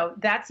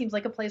 that seems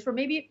like a place where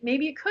maybe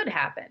it could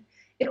happen.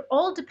 It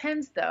all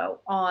depends, though,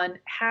 on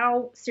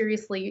how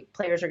seriously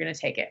players are going to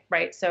take it,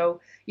 right?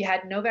 So you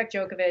had Novak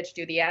Djokovic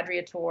do the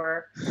Adria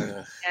Tour.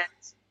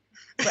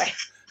 Right.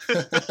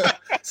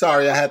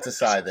 Sorry, I had to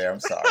sigh there. I'm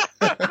sorry.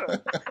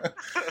 But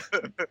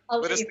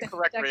it's the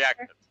correct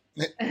reaction.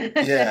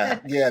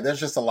 Yeah, there's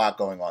just a lot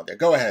going on there.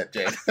 Go ahead,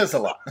 Jade. There's a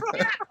lot.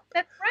 Yeah,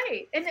 that's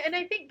right. And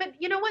I think, but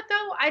you know what,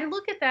 though? I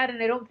look at that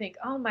and I don't think,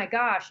 oh my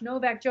gosh,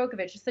 Novak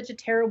Djokovic is such a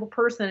terrible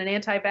person, an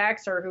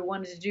anti-vaxxer who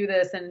wanted to do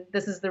this, and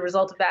this is the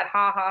result of that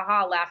ha ha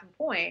ha laughing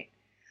point.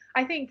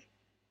 I think,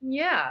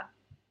 yeah,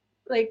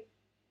 like,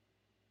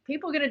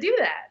 people are going to do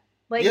that.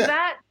 Like,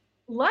 that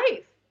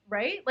life,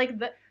 right? Like,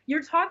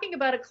 you're talking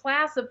about a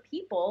class of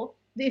people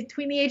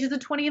between the ages of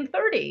 20 and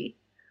 30.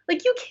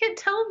 Like, you can't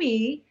tell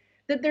me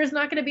that there's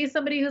not going to be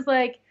somebody who's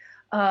like,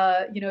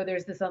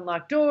 there's this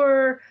unlocked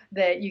door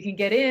that you can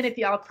get in if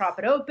I'll prop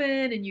it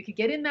open and you could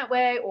get in that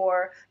way.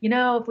 Or,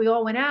 if we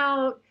all went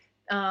out,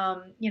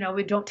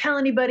 we don't tell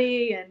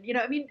anybody. And,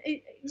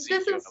 this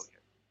is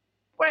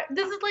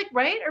like,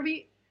 right? Are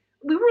we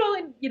were all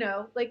in,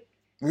 like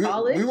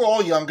college. We were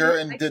all younger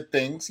and did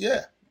things.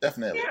 Yeah,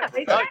 definitely. Yeah,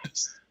 exactly.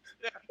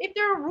 If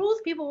there are rules,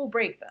 people will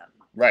break them.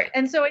 Right.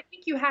 And so I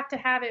think you have to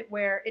have it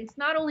where it's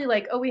not only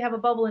like, oh, we have a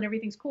bubble and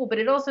everything's cool, but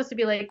it also has to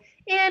be like,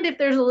 and if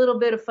there's a little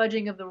bit of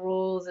fudging of the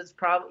rules, it's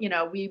probably,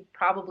 we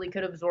probably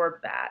could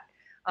absorb that.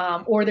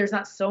 Or there's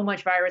not so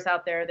much virus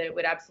out there that it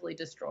would absolutely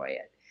destroy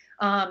it.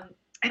 And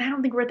I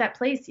don't think we're at that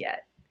place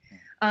yet.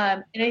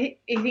 And I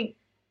think,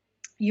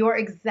 You're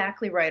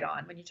exactly right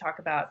on when you talk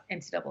about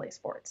NCAA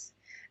sports.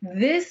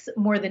 This,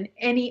 more than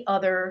any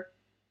other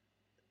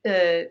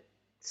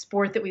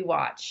sport that we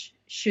watch,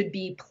 should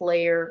be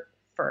player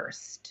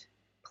first,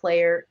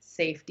 player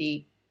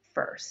safety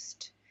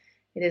first.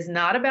 It is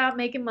not about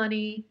making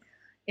money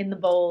in the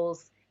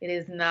bowls. It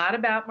is not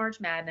about March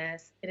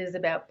Madness. It is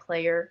about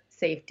player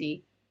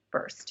safety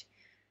first.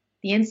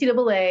 The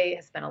NCAA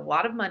has spent a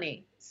lot of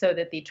money so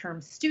that the term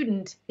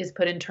student is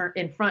put in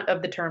front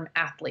of the term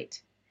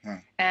athlete.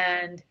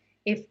 And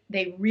if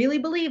they really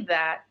believe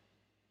that,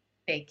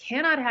 they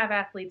cannot have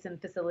athletes in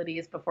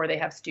facilities before they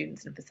have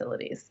students in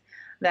facilities.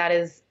 That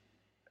is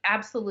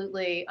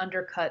absolutely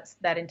undercuts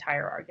that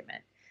entire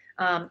argument.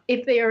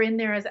 If they are in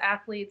there as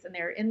athletes and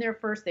they're in there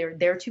first, they're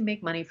there to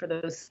make money for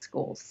those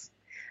schools.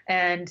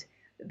 And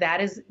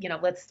that is,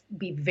 let's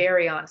be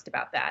very honest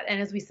about that.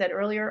 And as we said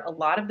earlier, a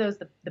lot of those,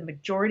 the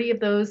majority of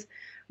those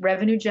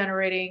revenue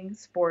generating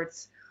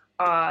sports,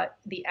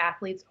 the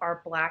athletes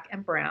are Black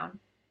and brown,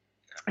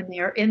 and they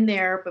are in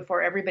there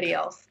before everybody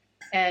else.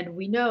 And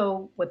we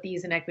know what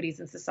these inequities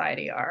in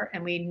society are,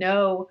 and we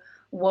know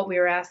what we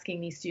are asking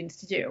these students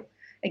to do.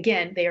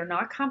 Again, they are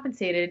not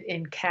compensated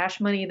in cash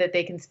money that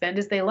they can spend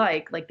as they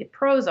like the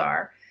pros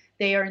are.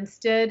 They are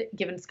instead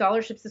given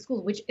scholarships to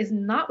schools, which is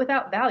not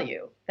without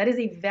value. That is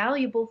a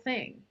valuable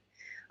thing.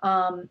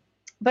 But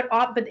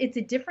it's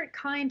a different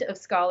kind of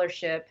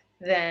scholarship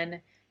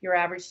than your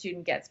average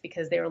student gets,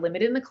 because they are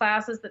limited in the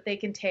classes that they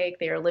can take.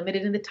 They are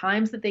limited in the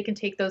times that they can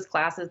take those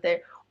classes.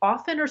 They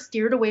often are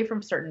steered away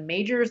from certain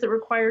majors that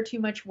require too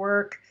much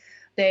work.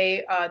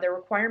 Their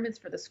requirements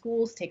for the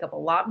schools take up a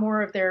lot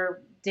more of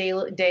their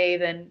day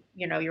than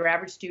your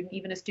average student,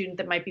 even a student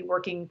that might be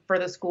working for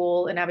the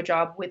school and have a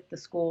job with the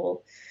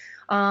school.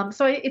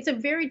 So it's a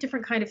very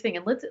different kind of thing,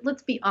 and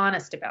let's be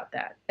honest about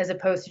that, as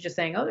opposed to just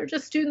saying, oh, they're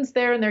just students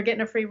there and they're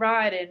getting a free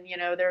ride and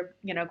they're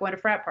going to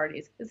frat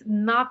parties. It's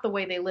not the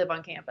way they live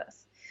on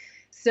campus.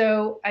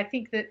 So I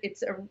think that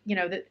it's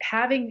that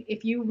having,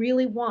 if you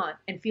really want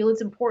and feel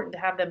it's important to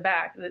have them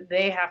back, that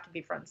they have to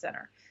be front and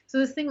center. So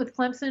this thing with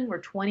Clemson, where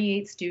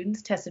 28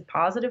 students tested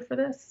positive for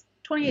this,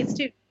 28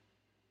 students.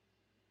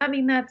 I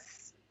mean,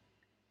 that's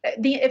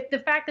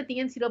the fact that the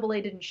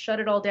NCAA didn't shut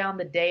it all down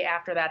the day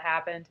after that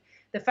happened.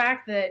 The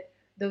fact that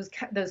those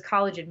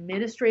college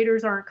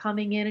administrators aren't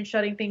coming in and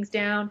shutting things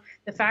down,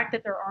 the fact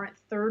that there aren't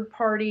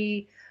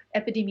third-party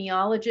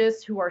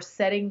epidemiologists who are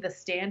setting the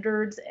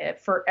standards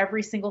for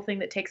every single thing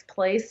that takes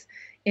place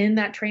in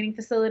that training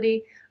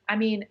facility. I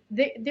mean,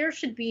 there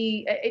should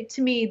be,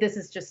 to me, this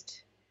is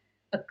just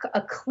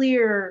a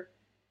clear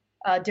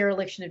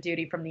dereliction of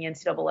duty from the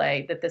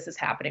NCAA that this is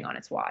happening on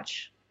its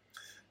watch.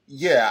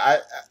 Yeah, I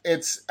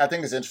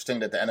think it's interesting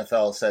that the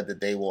NFL said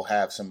that they will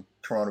have some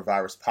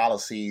coronavirus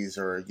policies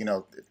or,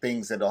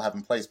 things that they'll have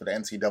in place, but the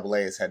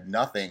NCAA has had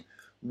nothing.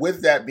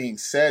 With that being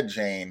said,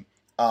 Jane,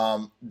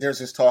 there's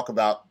this talk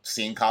about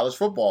seeing college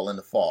football in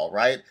the fall,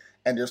 right?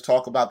 And there's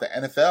talk about the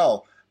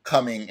NFL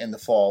coming in the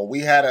fall. We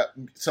had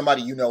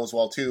somebody as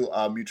well too,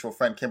 a mutual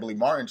friend, Kimberly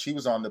Martin. She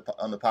was on the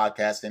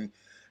podcast, and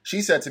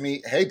she said to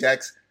me, "Hey,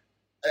 Dex,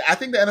 I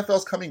think the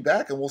NFL's coming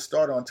back and we'll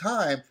start on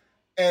time."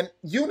 And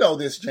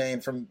this,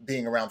 Jane, from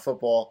being around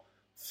football.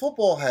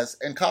 Football has,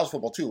 and college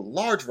football too,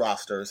 large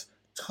rosters,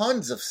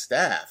 tons of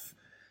staff.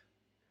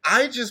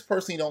 I just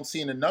personally don't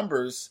see in the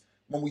numbers,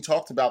 when we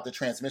talked about the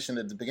transmission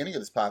at the beginning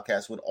of this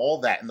podcast, with all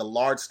that and the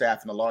large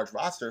staff and the large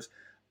rosters,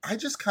 I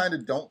just kind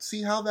of don't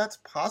see how that's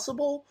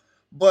possible.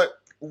 But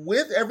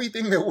with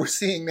everything that we're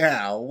seeing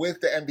now,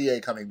 with the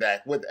NBA coming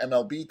back, with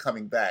MLB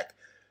coming back,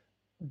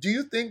 do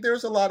you think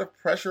there's a lot of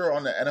pressure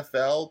on the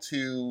NFL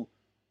to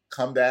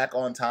come back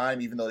on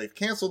time, even though they've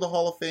canceled the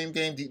Hall of Fame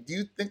game? Do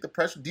you think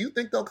do you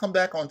think they'll come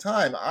back on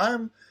time?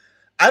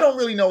 I don't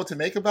really know what to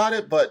make about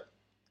it, but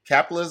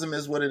capitalism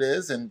is what it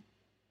is, and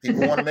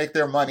people want to make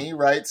their money,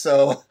 right?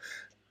 So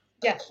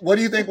yeah. What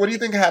do you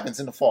think happens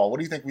in the fall? What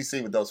do you think we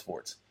see with those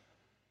sports?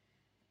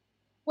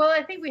 Well,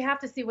 I think we have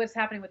to see what's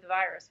happening with the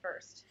virus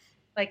first.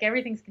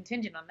 Everything's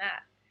contingent on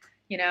that.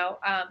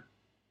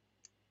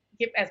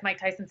 As Mike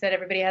Tyson said,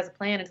 everybody has a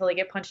plan until they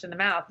get punched in the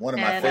mouth. One of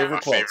my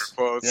favorite quotes.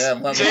 Yeah,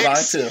 one of mine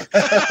too.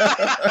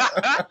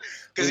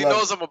 Because he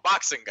knows I'm a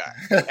boxing guy.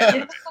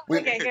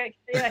 Okay,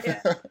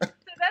 yeah. So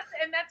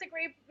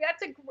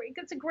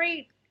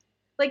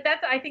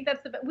I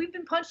think we've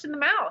been punched in the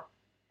mouth.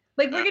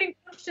 We're getting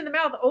punched in the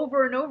mouth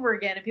over and over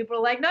again, and people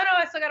are like, no,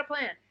 I still got a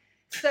plan.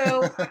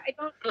 So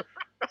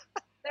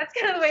that's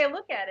kind of the way I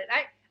look at it.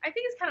 I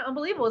think it's kind of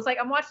unbelievable. It's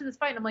I'm watching this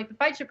fight, and I'm like, the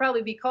fight should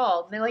probably be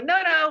called. And they're like, no,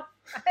 I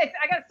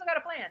still got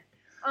a plan.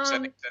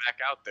 Sending Zach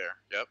out there.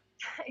 Yep.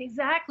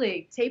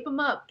 Exactly. Tape him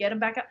up. Get him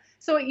back up.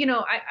 So,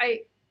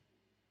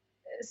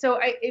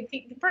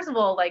 first of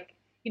all,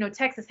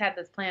 Texas had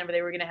this plan where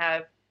they were going to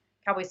have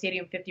Cowboy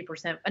Stadium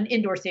 50%, an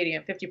indoor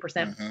stadium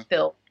 50%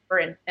 filled for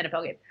an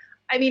NFL game.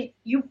 I mean,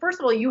 you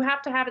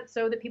have to have it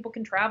so that people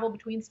can travel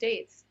between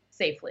states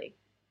safely,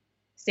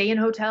 stay in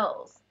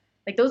hotels.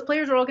 Those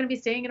players are all going to be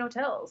staying in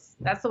hotels.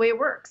 That's the way it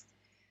works.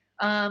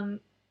 Do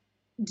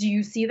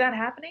you see that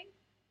happening?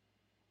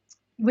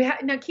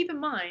 Now keep in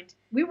mind,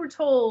 we were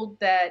told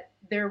that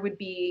there would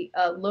be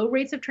low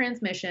rates of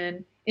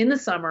transmission in the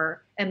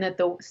summer and that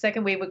the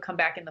second wave would come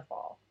back in the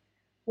fall.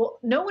 Well,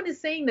 no one is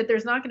saying that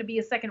there's not going to be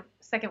a second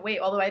wave,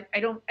 although I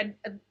don't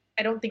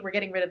think we're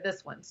getting rid of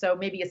this one. So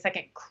maybe a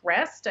second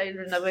crest. I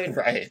don't know.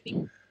 Right.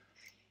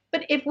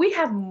 But if we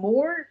have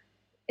more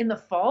in the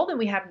fall than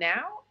we have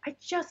now, I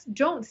just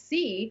don't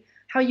see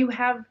how you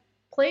have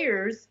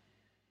players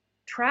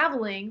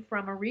traveling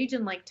from a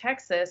region like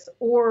Texas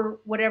or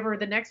whatever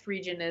the next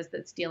region is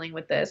that's dealing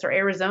with this, or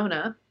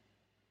Arizona,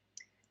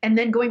 and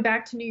then going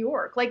back to New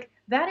York. Like,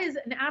 that is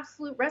an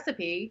absolute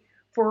recipe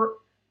for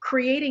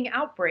creating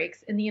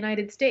outbreaks in the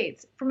United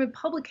States. From a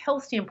public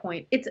health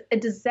standpoint, it's a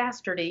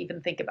disaster to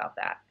even think about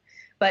that.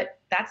 But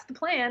that's the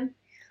plan.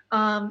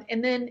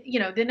 And then,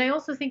 then I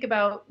also think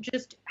about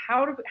just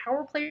how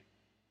are players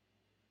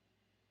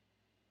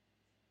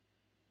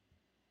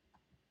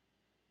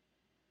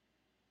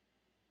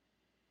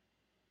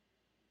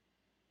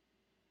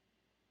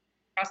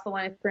across the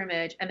line of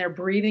scrimmage, and they're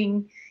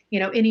breathing,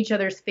 in each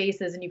other's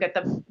faces, and you get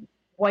the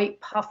white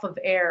puff of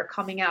air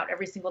coming out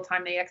every single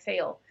time they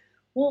exhale.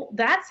 Well,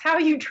 that's how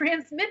you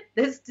transmit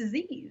this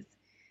disease.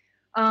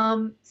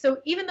 So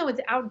even though it's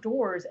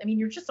outdoors, I mean,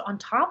 you're just on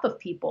top of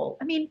people.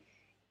 I mean,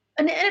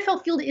 an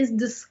NFL field is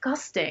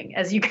disgusting,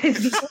 as you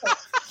guys know.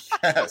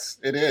 Yes,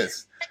 it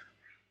is.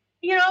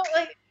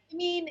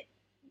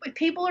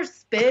 People are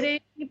spitting.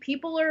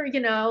 People are,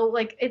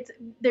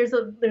 there's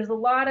a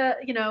lot of,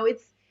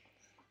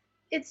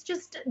 it's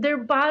just their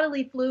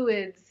bodily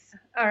fluids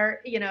are,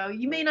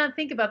 you may not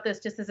think about this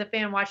just as a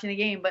fan watching the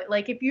game, but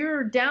like if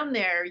you're down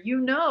there,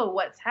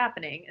 what's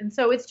happening. And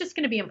so it's just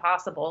going to be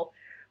impossible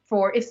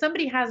if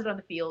somebody has it on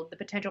the field, the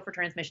potential for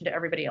transmission to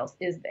everybody else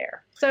is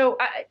there. So,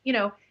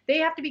 they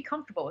have to be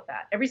comfortable with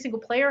that. Every single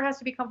player has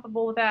to be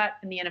comfortable with that,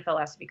 and the NFL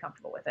has to be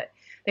comfortable with it.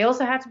 They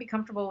also have to be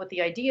comfortable with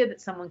the idea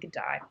that someone could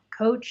die.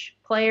 Coach,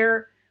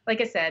 player, like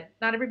I said,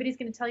 not everybody's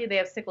going to tell you they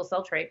have sickle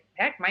cell trait.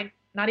 Heck, might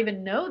not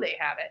even know they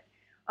have it.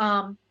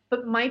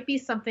 But might be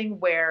something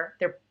where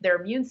their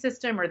immune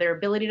system or their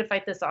ability to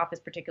fight this off is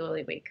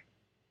particularly weak.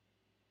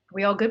 Are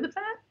we all good with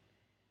that?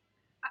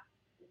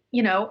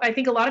 I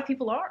think a lot of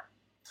people are.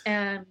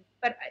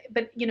 But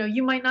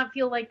you might not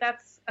feel like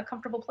that's a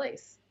comfortable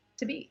place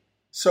to be.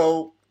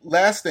 So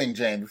last thing,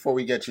 Jane, before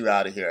we get you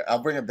out of here,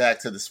 I'll bring it back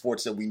to the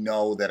sports that we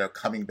know that are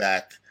coming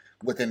back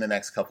within the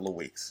next couple of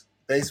weeks.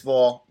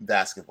 Baseball,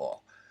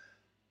 basketball.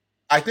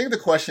 I think the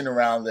question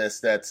around this,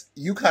 that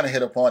you kind of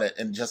hit upon it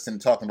and just in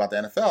talking about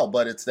the NFL,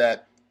 but it's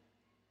that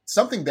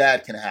something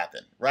bad can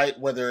happen, right?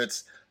 Whether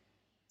it's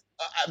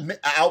an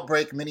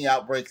outbreak, mini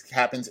outbreak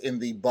happens in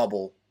the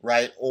bubble,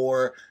 right?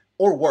 Or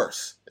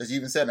worse, as you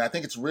even said, and I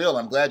think it's real.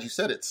 I'm glad you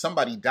said it.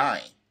 Somebody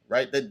dying,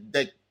 right?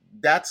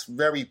 That's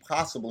very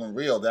possible and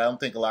real that I don't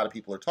think a lot of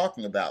people are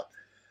talking about.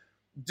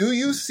 Do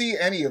you see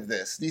any of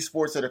this, these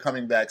sports that are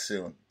coming back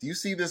soon? Do you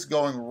see this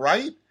going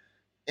right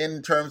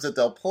in terms that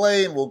they'll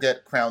play and we'll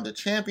get crowned a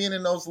champion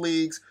in those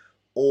leagues?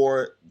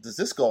 Or does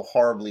this go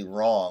horribly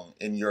wrong,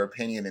 in your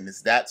opinion? And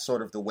is that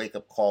sort of the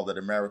wake-up call that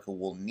America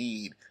will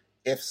need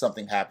if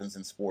something happens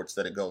in sports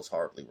that it goes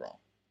horribly wrong?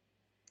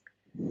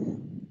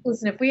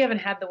 Listen, if we haven't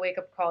had the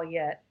wake-up call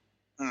yet,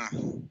 I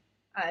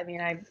mean,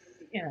 that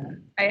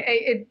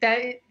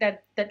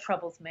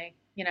troubles me.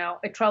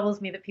 It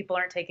troubles me that people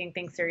aren't taking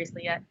things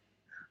seriously yet.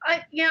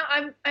 I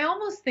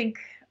almost think,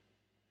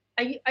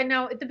 I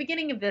know at the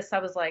beginning of this, I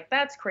was like,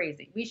 that's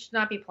crazy. We should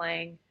not be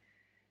playing,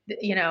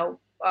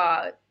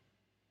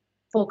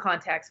 full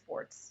contact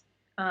sports.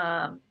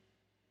 But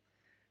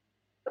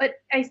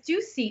I do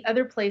see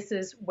other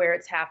places where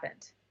it's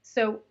happened.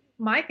 So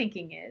my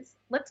thinking is,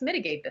 let's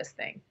mitigate this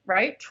thing,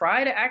 right?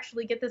 Try to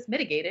actually get this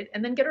mitigated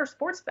and then get our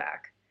sports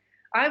back.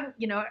 I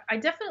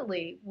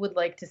definitely would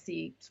like to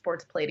see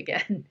sports played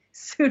again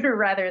sooner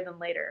rather than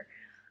later.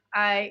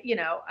 I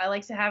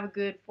like to have a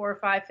good 4 or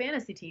 5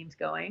 fantasy teams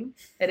going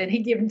at any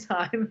given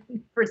time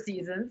for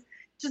seasons,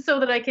 just so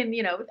that I can,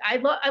 I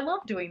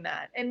love doing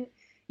that. And,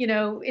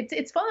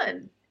 it's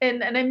fun.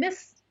 And I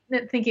miss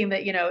thinking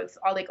that, it's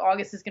all like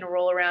August is going to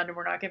roll around and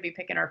we're not going to be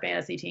picking our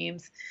fantasy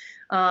teams.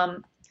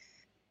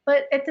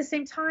 But at the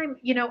same time,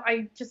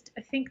 I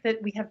think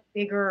that we have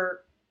bigger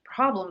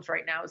problems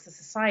right now as a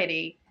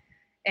society,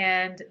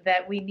 and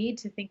that we need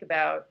to think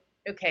about,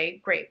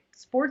 okay, great.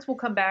 Sports will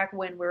come back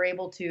when we're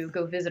able to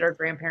go visit our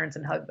grandparents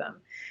and hug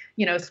them.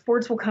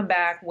 Sports will come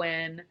back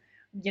when,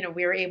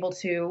 we're able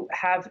to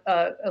have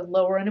a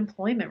lower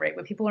unemployment rate,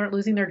 when people aren't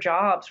losing their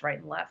jobs right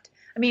and left.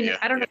 I mean,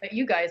 I don't know about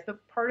you guys,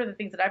 but part of the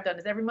things that I've done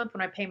is every month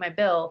when I pay my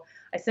bill,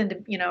 I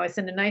send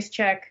a nice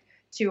check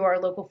to our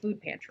local food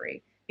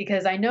pantry,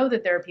 because I know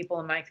that there are people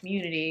in my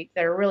community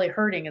that are really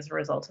hurting as a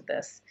result of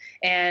this.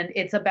 And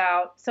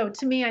so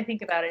to me, I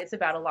think about it, it's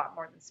about a lot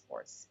more than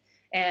sports.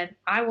 And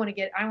I want to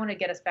get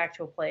us back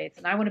to a place,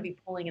 and I want to be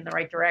pulling in the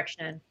right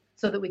direction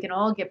so that we can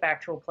all get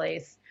back to a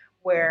place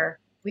where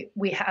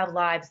we have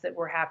lives that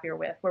we're happier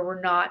with, where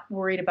we're not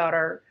worried about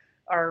our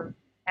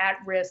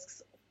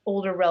at-risks,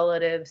 older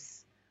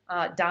relatives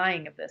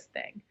dying of this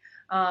thing.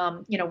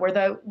 I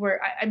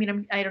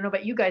don't know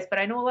about you guys, but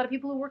I know a lot of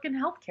people who work in the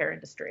healthcare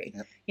industry,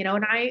 Yep.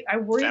 and I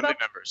worry Family about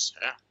members.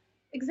 Yeah.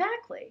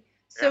 exactly.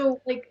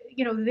 So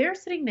they're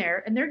sitting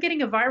there and they're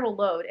getting a viral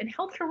load, and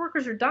healthcare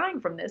workers are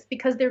dying from this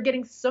because they're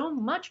getting so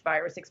much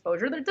virus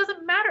exposure that it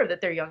doesn't matter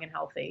that they're young and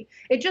healthy.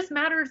 It just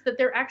matters that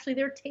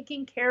they're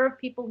taking care of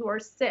people who are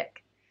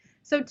sick.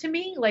 So to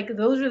me, like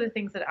those are the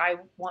things that I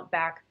want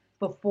back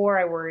before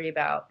I worry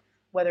about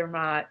whether or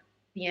not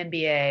the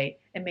NBA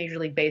and Major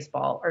League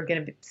Baseball are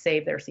going to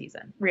save their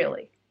season.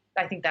 Really,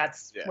 I think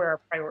that's where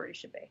our priority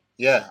should be.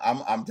 Yeah,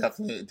 I'm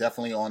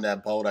definitely on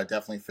that boat. I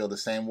definitely feel the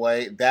same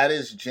way. That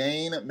is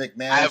Jane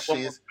McManus. I have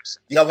one more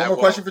question. You have one more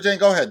question for Jane?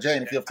 Go ahead,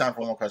 Jane. If you have time for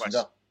one more question,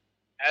 go.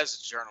 As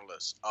a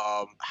journalist,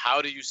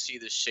 how do you see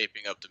this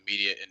shaping up the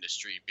media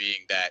industry,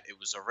 being that it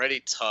was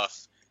already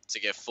tough to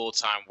get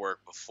full-time work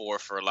before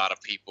for a lot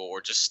of people, or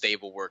just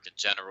stable work in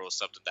general,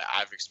 something that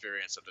I've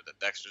experienced, something that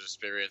Dexter's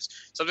experienced,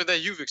 something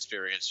that you've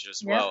experienced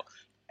as well.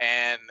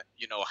 And,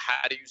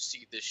 how do you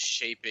see this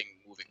shaping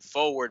moving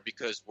forward?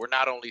 Because we're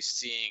not only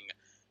seeing,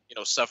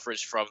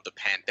 suffrage from the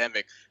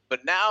pandemic,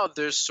 but now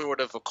there's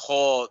sort of a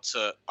call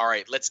to, all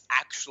right, let's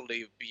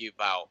actually be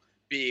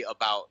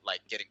about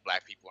like getting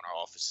Black people in our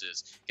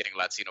offices, getting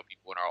Latino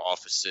people in our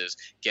offices,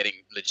 getting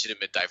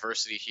legitimate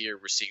diversity here.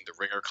 We're seeing The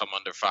Ringer come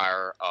under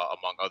fire,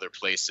 among other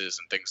places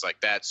and things like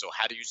that. So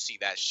how do you see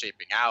that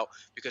shaping out?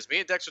 Because me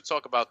and Dexter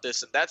talk about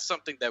this, and that's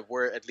something that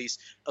we're at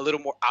least a little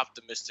more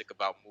optimistic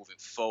about moving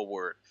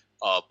forward.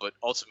 But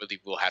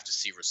ultimately, we'll have to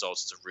see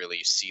results to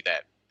really see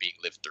that being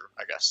lived through,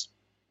 I guess.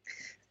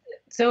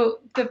 So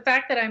the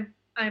fact that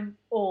I'm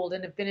old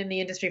and have been in the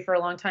industry for a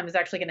long time is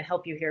actually going to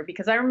help you here,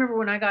 because I remember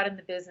when I got in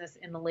the business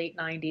in the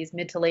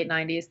mid to late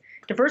 90s,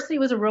 diversity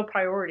was a real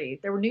priority.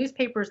 There were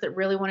newspapers that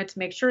really wanted to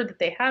make sure that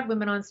they had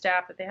women on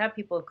staff, that they had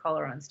people of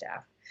color on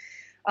staff.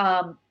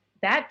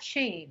 That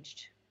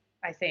changed,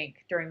 I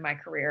think, during my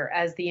career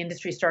as the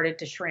industry started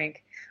to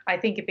shrink. I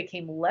think it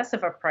became less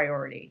of a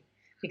priority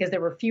because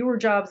there were fewer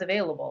jobs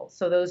available.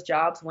 So those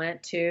jobs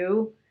went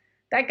to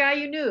that guy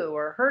you knew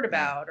or heard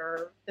about,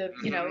 or it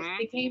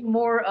became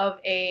more of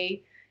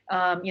a,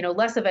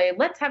 less of a,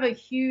 let's have a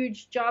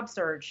huge job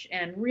search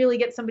and really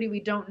get somebody we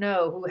don't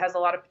know who has a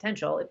lot of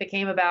potential. It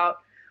became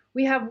about,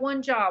 we have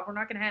one job, we're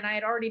not going to have, and I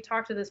had already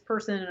talked to this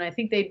person and I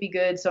think they'd be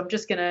good, so I'm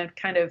just going to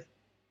kind of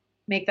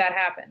make that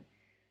happen.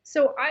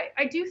 So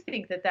I do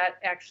think that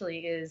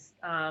actually is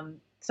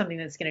something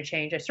that's going to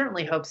change. I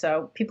certainly hope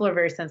so. People are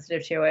very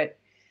sensitive to it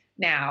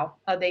now.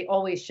 They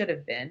always should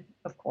have been,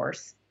 of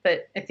course.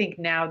 But I think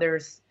now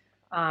there's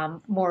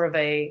more of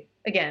a,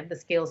 again, the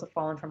scales have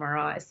fallen from our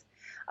eyes.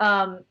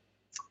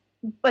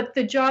 But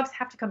the jobs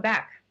have to come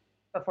back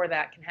before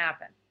that can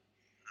happen.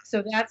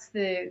 So that's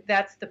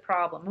the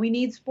problem. We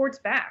need sports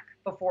back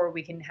before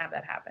we can have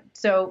that happen.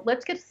 So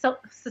let's get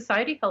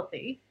society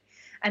healthy,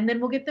 and then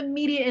we'll get the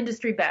media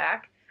industry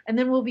back, and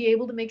then we'll be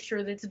able to make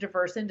sure that it's a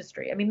diverse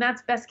industry. I mean,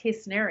 that's best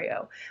case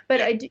scenario. But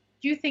I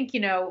do think,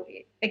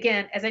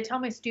 again, as I tell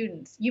my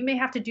students, you may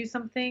have to do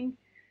something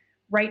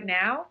right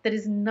now that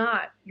is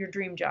not your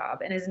dream job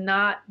and is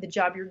not the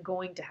job you're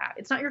going to have.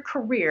 It's not your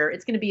career.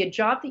 It's going to be a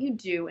job that you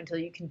do until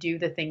you can do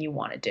the thing you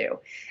want to do.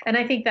 And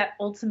I think that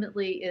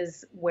ultimately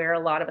is where a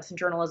lot of us in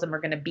journalism are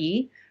going to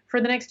be for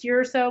the next year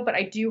or so. But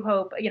I do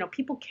hope,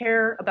 people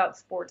care about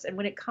sports. And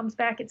when it comes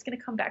back, it's going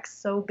to come back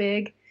so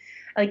big.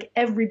 Like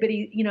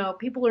everybody,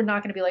 people are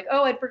not going to be like,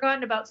 oh, I'd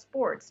forgotten about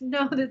sports.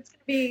 No, that's going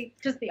to be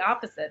just the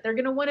opposite. They're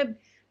going to want to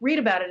read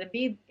about it and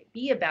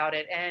be about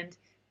it. And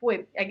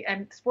boy,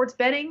 and sports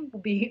betting will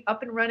be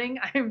up and running,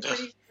 I'm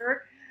pretty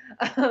sure,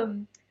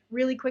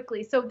 really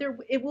quickly. So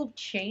it will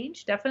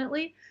change,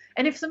 definitely.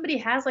 And if somebody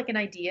has like an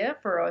idea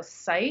for a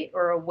site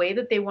or a way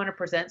that they want to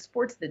present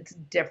sports that's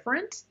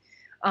different,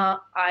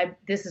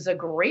 this is a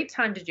great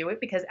time to do it,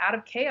 because out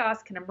of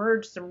chaos can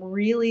emerge some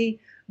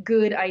really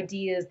good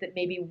ideas that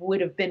maybe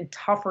would have been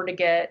tougher to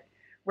get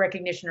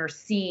recognition or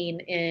seen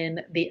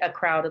in a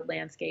crowded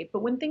landscape.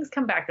 But when things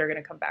come back, they're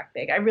going to come back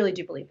big. I really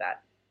do believe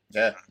that.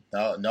 Yeah,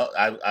 no,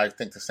 I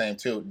think the same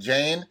too.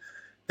 Jane,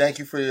 thank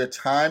you for your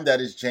time. That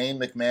is Jane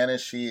McManus.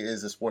 She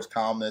is a sports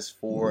columnist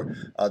for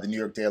the New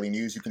York Daily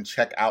News. You can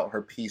check out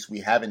her piece, "We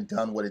Haven't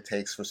Done What It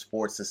Takes for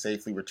Sports to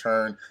Safely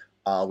Return."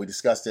 We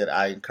discussed it.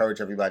 I encourage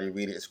everybody to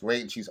read it. It's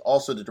great. And she's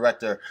also the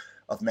director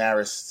of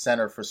Marist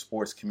Center for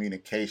Sports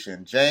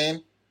Communication.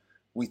 Jane,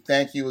 we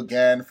thank you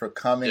again for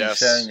coming and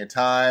sharing your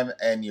time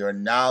and your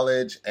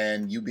knowledge,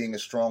 and you being a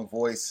strong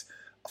voice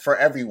for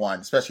everyone,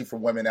 especially for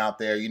women out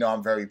there.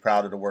 I'm very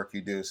proud of the work you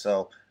do.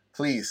 So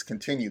please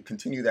continue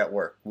that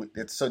work.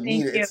 It's so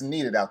needed. It's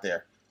needed out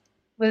there.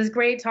 It was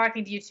great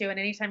talking to you too. And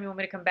anytime you want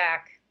me to come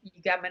back,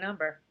 you got my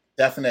number.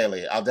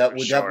 Definitely.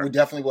 We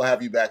definitely will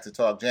have you back to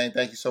talk. Jane,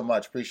 thank you so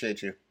much.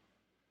 Appreciate you.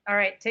 All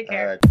right. Take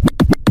care. All right.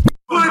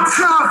 One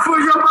time for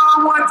your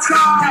mind, one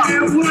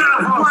time.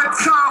 One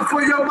time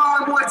for your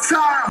mind, one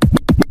time.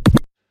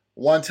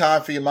 One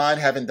time for your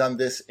mind. Haven't done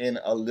this in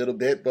a little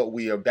bit, but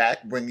we are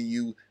back bringing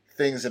you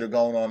things that are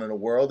going on in the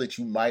world that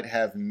you might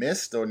have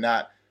missed or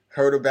not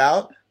heard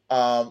about.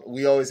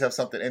 We always have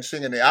something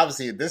interesting, and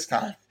obviously at this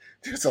time,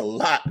 there's a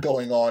lot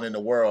going on in the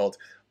world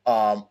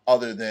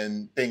other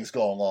than things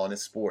going on in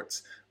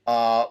sports.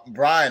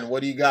 Brian,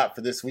 what do you got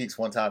for this week's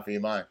One Time for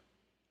Your Mind?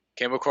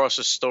 Came across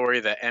a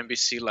story that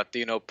NBC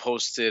Latino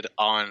posted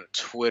on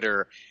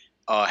Twitter.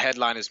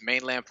 Headline is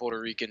mainland Puerto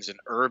Ricans in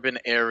urban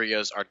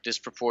areas are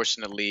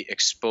disproportionately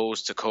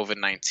exposed to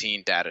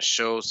COVID-19, data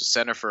shows. The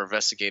Center for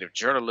Investigative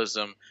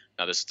Journalism,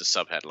 now this is the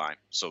subheadline,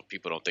 so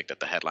people don't think that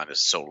the headline is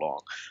so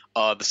long.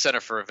 The Center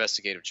for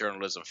Investigative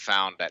Journalism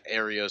found that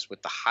areas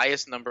with the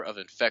highest number of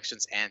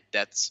infections and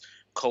deaths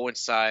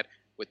coincide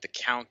with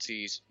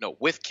counties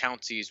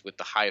with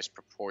the highest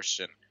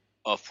proportion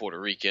of Puerto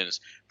Ricans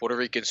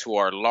who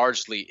are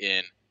largely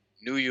in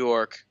New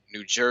York,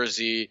 New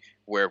Jersey,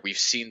 where we've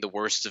seen the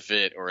worst of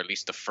it, or at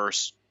least the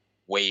first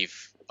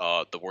wave,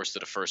 the worst of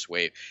the first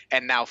wave.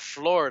 And now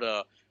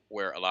Florida,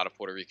 where a lot of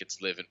Puerto Ricans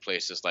live in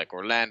places like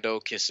Orlando,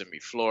 Kissimmee,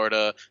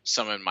 Florida,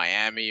 some in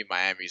Miami.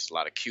 Miami's a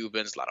lot of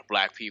Cubans, a lot of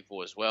black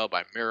people as well,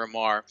 by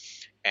Miramar.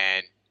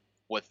 And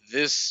what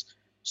this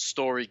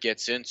story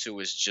gets into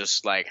is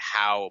just like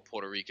how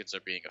Puerto Ricans are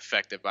being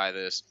affected by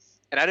this.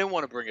 And I didn't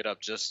want to bring it up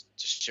just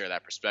to share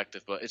that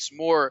perspective, but it's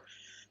more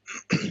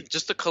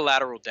just the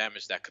collateral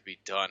damage that could be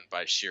done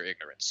by sheer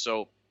ignorance.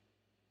 So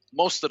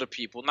most of the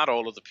people, not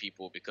all of the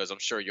people, because I'm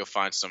sure you'll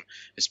find some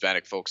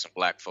Hispanic folks and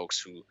black folks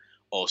who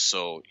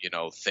also,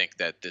 think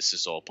that this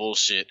is all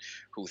bullshit,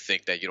 who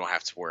think that you don't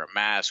have to wear a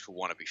mask, who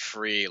want to be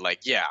free.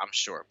 Like, yeah, I'm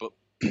sure. But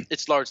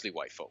it's largely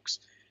white folks.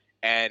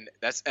 And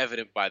that's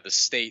evident by the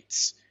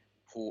states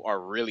who are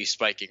really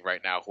spiking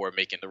right now, who are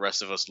making the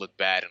rest of us look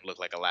bad and look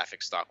like a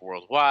laughingstock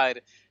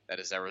worldwide. That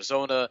is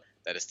Arizona,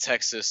 that is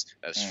Texas,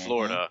 that is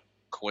Florida,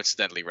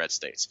 coincidentally red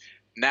states.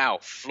 Now,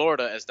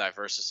 Florida, as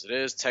diverse as it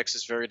is,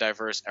 Texas very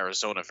diverse,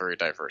 Arizona very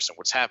diverse. And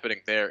what's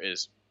happening there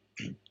is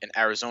in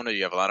Arizona,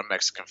 you have a lot of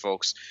Mexican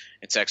folks.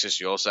 In Texas,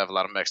 you also have a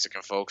lot of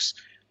Mexican folks,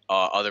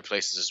 other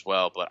places as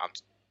well. But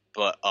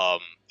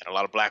and a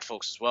lot of black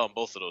folks as well in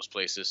both of those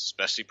places,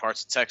 especially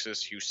parts of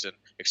Texas, Houston,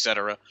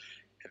 etc.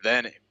 And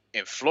then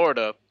in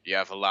Florida, you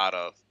have a lot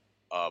of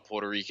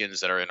Puerto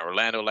Ricans that are in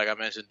Orlando, like I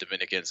mentioned,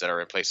 Dominicans that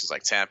are in places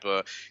like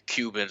Tampa,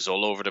 Cubans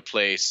all over the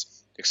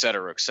place, et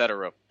cetera, et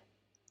cetera.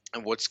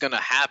 And what's going to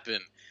happen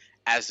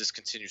as this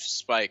continues to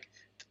spike,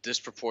 the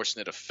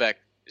disproportionate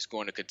effect is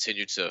going to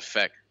continue to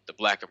affect the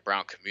black and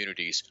brown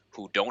communities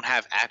who don't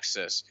have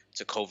access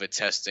to COVID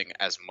testing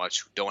as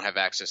much, who don't have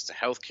access to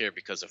healthcare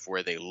because of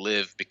where they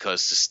live,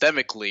 because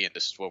systemically, and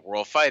this is what we're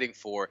all fighting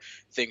for,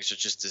 things are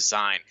just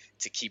designed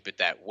to keep it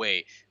that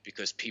way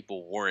because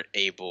people weren't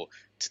able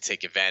to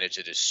take advantage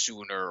of this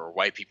sooner, or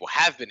white people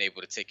have been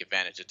able to take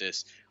advantage of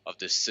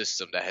this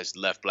system that has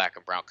left black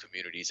and brown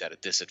communities at a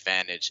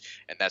disadvantage.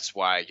 And that's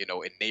why,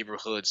 in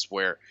neighborhoods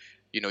where,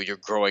 you're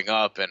growing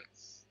up, and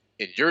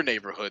in your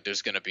neighborhood,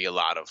 there's going to be a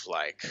lot of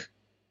like,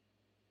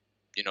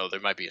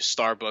 there might be a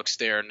Starbucks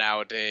there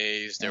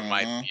nowadays. There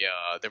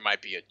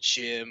might be a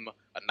gym,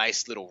 a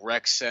nice little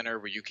rec center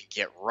where you can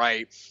get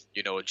right.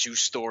 A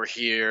juice store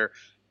here.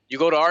 You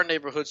go to our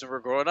neighborhoods when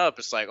we're growing up,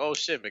 it's like, oh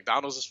shit,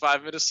 McDonald's is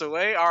 5 minutes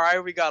away. All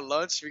right, we got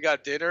lunch, we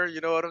got dinner.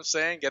 You know what I'm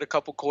saying? Get a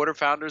couple quarter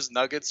pounders,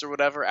 nuggets or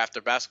whatever.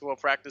 After basketball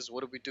practice,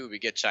 what do? We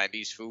get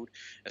Chinese food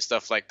and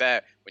stuff like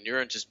that. When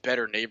you're in just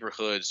better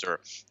neighborhoods, or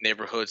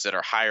neighborhoods that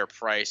are higher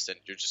priced, and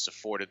you're just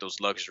afforded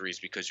those luxuries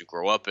because you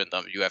grow up in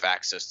them, you have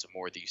access to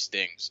more of these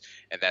things.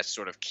 And that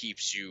sort of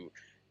keeps you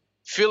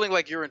feeling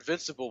like you're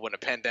invincible when a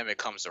pandemic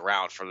comes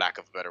around, for lack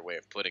of a better way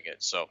of putting it.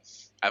 So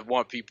I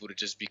want people to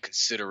just be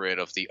considerate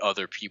of the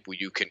other people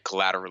you can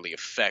collaterally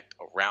affect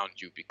around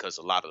you, because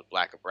a lot of the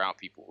black and brown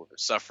people who are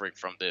suffering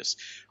from this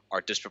are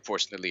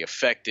disproportionately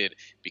affected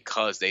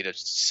because they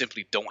just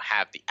simply don't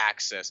have the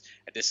access.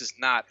 And this is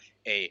not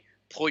a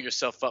pull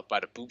yourself up by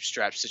the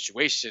bootstrap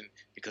situation,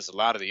 because a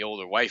lot of the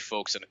older white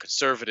folks and the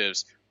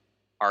conservatives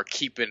are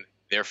keeping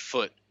their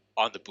foot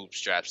on the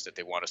bootstraps that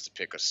they want us to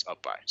pick us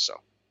up by. So.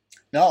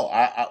 No,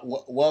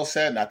 well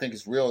said, and I think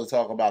it's real to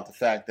talk about the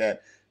fact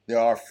that there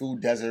are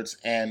food deserts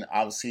and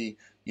obviously,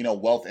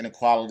 wealth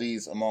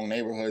inequalities among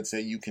neighborhoods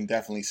that you can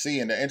definitely see.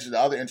 And the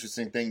other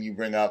interesting thing you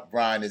bring up,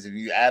 Brian, is if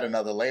you add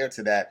another layer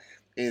to that,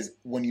 is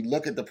when you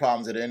look at the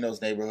problems that are in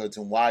those neighborhoods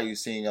and why you're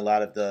seeing a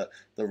lot of the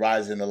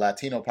rise in the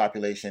Latino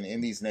population in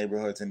these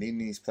neighborhoods and in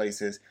these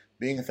places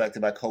being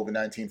affected by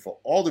COVID-19 for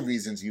all the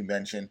reasons you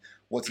mentioned.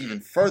 What's even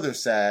further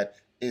sad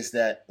is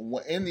that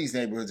in these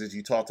neighborhoods, as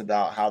you talked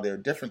about, how there are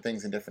different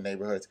things in different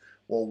neighborhoods.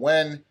 Well,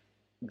 when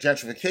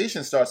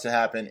gentrification starts to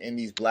happen in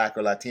these black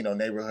or Latino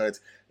neighborhoods,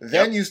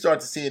 then you start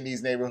to see in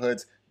these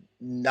neighborhoods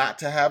not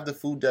to have the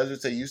food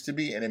deserts they used to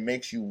be. And it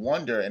makes you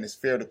wonder, and it's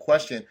fair to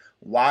question,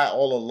 why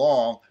all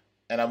along,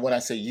 and when I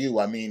say you,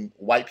 I mean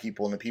white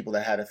people and the people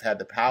that have had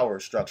the power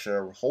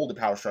structure, or hold the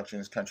power structure in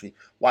this country,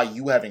 why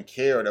you haven't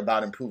cared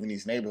about improving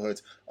these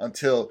neighborhoods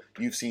until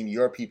you've seen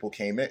your people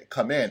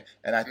come in.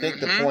 And I think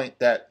the point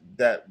that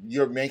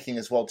you're making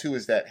as well, too,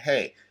 is that,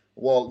 hey,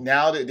 well,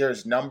 now that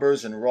there's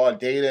numbers and raw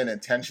data and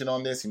attention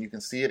on this, and you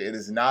can see it, it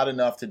is not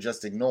enough to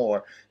just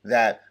ignore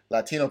that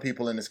Latino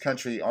people in this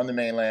country on the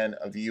mainland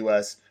of the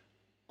U.S.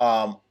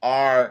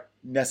 are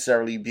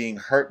necessarily being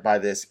hurt by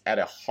this at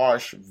a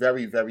harsh,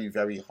 very, very,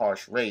 very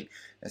harsh rate.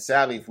 And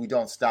sadly, if we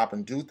don't stop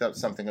and do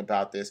something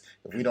about this,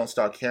 if we don't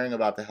start caring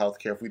about the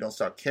healthcare, if we don't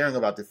start caring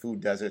about the food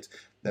deserts,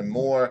 then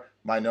more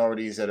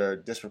minorities that are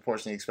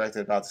disproportionately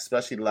expected about,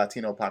 especially the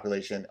Latino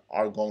population,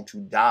 are going to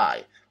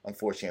die.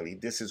 Unfortunately,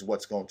 this is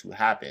what's going to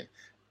happen.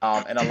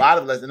 And a lot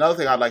of another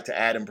thing I'd like to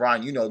add, and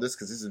Brian, you know this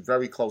because this is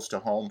very close to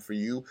home for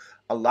you.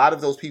 A lot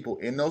of those people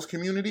in those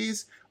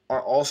communities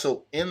are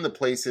also in the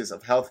places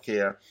of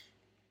healthcare,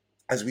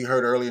 as we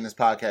heard earlier in this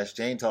podcast,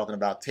 Jane talking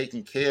about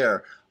taking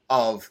care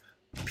of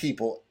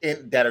people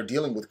that are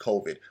dealing with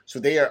COVID. So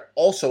they are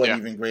also at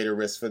even greater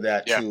risk for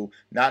that too.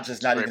 Not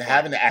even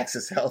having to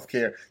access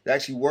healthcare, they're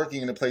actually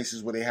working in the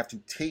places where they have to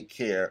take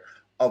care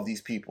of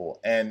these people.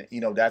 And, you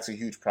know, that's a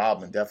huge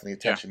problem, and definitely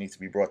attention needs to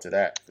be brought to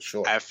that for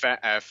sure. I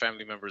have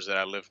family members that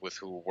I live with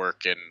who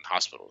work in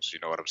hospitals,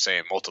 you know what I'm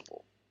saying?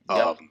 Multiple.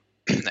 Yep.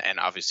 And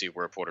obviously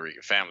we're a Puerto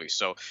Rican family.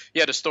 So,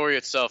 yeah, the story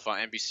itself on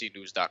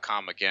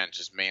NBCnews.com, again,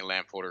 just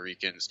mainland Puerto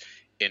Ricans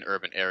in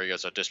urban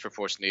areas are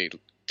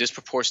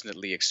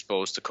disproportionately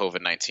exposed to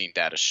COVID-19,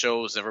 data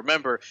shows. And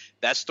remember,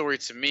 that story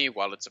to me,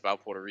 while it's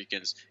about Puerto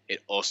Ricans,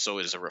 it also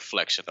is a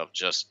reflection of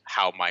just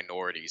how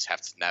minorities have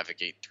to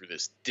navigate through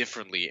this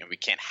differently, and we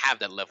can't have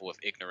that level of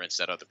ignorance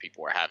that other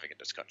people are having in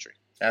this country.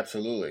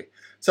 Absolutely.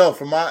 So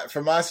for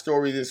my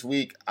story this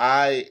week,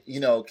 I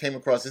came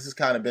across, this has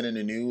kind of been in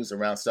the news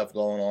around stuff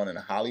going on in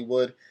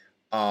Hollywood,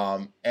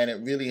 and it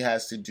really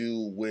has to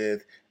do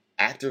with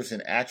actors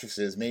and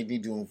actresses, mainly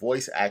doing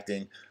voice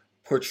acting,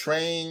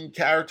 portraying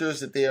characters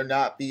that they are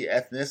not the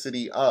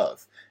ethnicity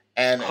of.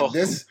 And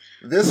this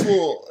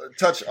will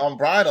touch on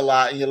Brian a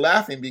lot, and you're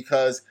laughing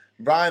because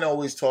Brian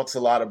always talks a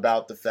lot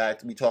about the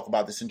fact, we talk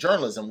about this in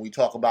journalism, we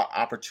talk about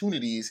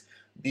opportunities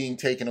being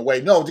taken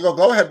away. No,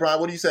 go ahead, Brian.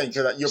 What are you saying?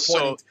 You're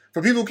pointing,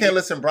 for people who can't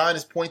listen, Brian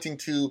is pointing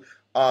to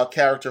a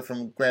character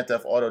from Grand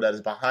Theft Auto that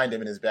is behind him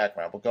in his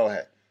background, but go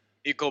ahead.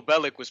 Nico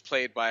Bellic was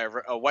played by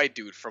a white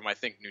dude from, I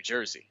think, New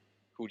Jersey,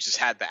 who just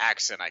had the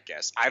accent, I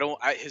guess.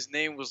 His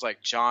name was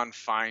like John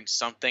Fine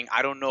something.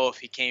 I don't know if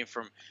he came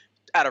from,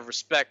 out of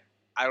respect,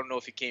 I don't know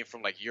if he came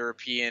from like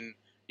European,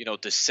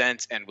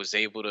 descent and was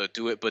able to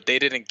do it, but they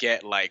didn't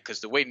get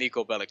because the way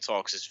Nico Bellic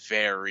talks is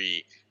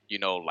very,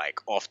 like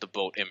off the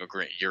boat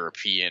immigrant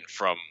European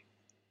from,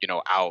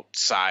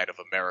 outside of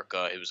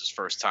America. It was his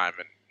first time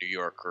in New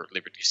York, or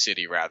Liberty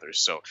City rather.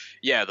 So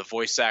yeah, the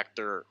voice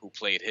actor who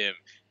played him,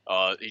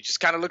 he just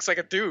kind of looks like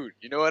a dude.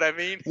 You know what I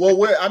mean? Well,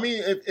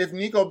 if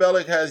Nico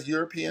Bellic has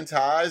European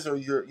ties, or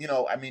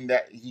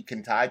that he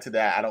can tie to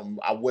that,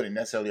 I wouldn't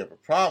necessarily have a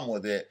problem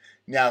with it.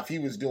 Now, if he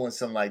was doing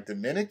some like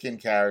Dominican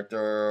character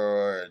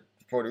or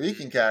Puerto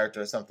Rican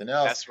character or something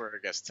else, that's where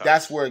it gets tough.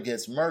 That's where it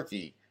gets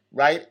murky,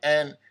 right?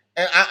 And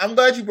I'm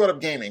glad you brought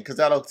up gaming, because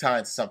that'll tie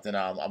into something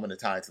I'm going to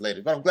tie into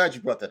later. But I'm glad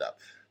you brought that up.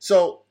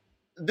 So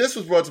this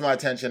was brought to my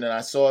attention, and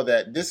I saw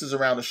that this is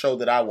around a show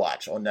that I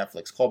watch on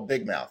Netflix called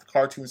Big Mouth, a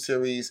cartoon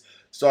series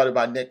started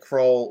by Nick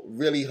Kroll,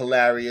 really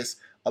hilarious,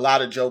 a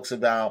lot of jokes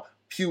about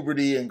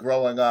puberty and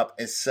growing up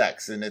and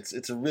sex, and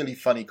it's a really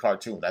funny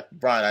cartoon.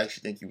 Brian, I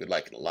actually think you would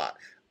like it a lot.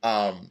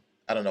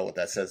 I don't know what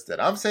that says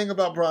that I'm saying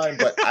about Brian,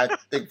 but I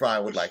think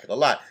Brian would like it a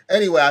lot.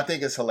 Anyway, I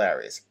think it's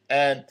hilarious.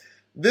 And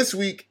this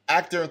week,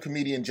 actor and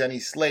comedian Jenny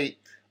Slate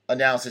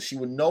announced that she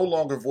would no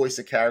longer voice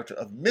the character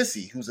of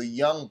Missy, who's a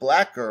young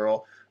black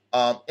girl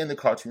in the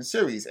cartoon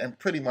series, and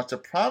pretty much a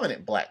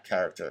prominent black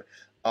character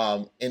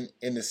in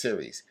the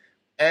series.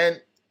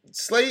 And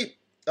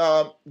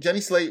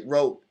Jenny Slate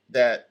wrote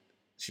that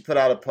she put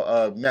out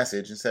a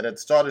message and said, at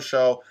the start of the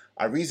show,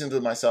 I reasoned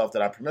with myself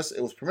that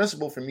it was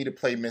permissible for me to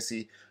play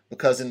Missy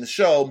because in the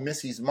show,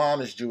 Missy's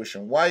mom is Jewish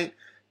and white,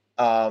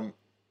 as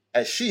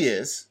she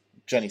is,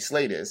 Jenny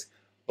Slate is,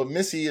 but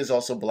Missy is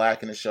also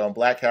black in the show, and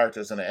black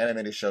characters in an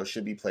animated show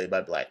should be played by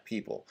black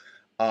people.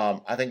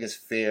 I think it's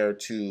fair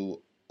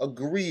to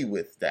agree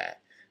with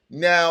that.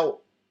 Now,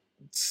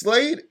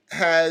 Slade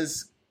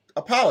has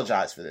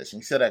apologized for this.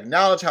 And he said, I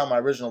acknowledge how my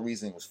original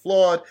reasoning was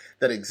flawed,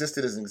 that it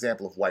existed as an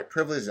example of white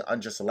privilege and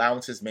unjust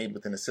allowances made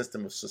within a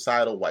system of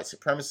societal white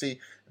supremacy,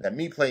 and that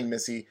me playing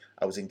Missy,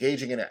 I was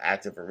engaging in an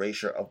act of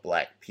erasure of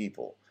black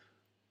people.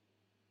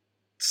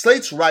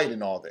 Slate's right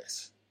in all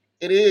this.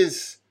 It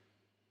is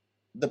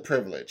the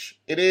privilege.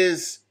 It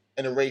is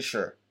an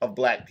erasure of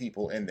black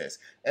people in this.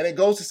 And it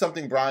goes to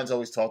something Brian's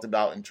always talked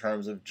about in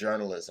terms of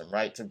journalism,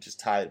 right? To just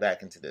tie it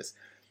back into this.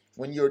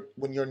 When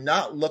you're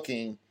not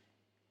looking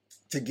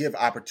to give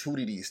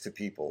opportunities to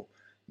people,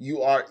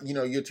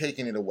 you're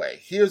taking it away.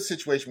 Here's a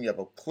situation where you have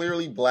a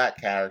clearly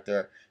black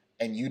character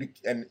and you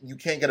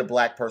can't get a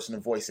black person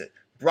to voice it.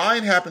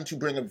 Brian happened to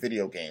bring up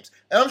video games.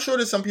 And I'm sure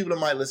there's some people that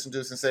might listen to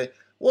this and say,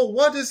 well,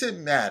 what does it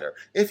matter?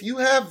 If you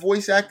have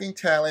voice acting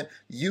talent,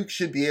 you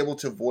should be able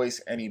to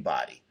voice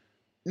anybody.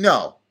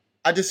 No,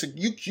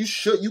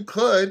 you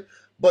could,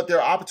 but there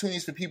are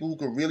opportunities for people who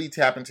can really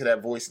tap into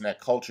that voice and that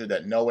culture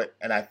that know it,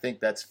 and I think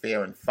that's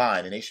fair and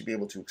fine, and they should be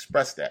able to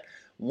express that.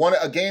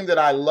 A game that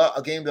I've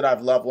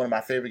loved, one of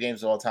my favorite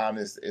games of all time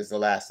is The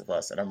Last of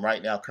Us, and I'm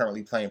right now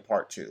currently playing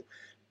part 2.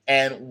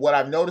 And what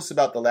I've noticed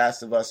about The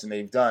Last of Us, and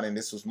they've done, and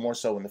this was more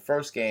so in the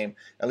first game,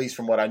 at least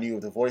from what I knew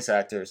of the voice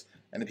actors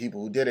and the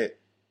people who did it,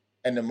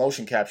 and the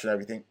motion capture and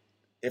everything,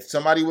 if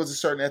somebody was a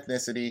certain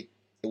ethnicity,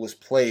 it was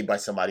played by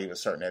somebody of a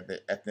certain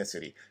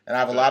ethnicity. And I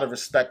have a lot of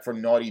respect for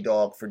Naughty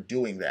Dog for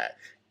doing that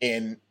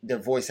in their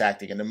voice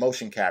acting and the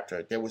motion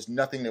capture. There was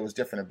nothing that was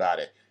different about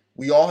it.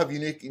 We all have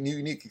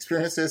unique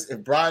experiences.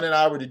 If Brian and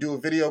I were to do a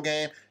video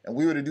game and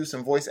we were to do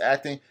some voice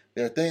acting,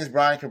 there are things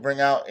Brian can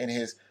bring out in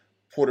his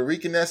Puerto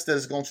Ricanness that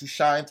is going to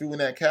shine through in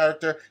that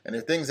character, and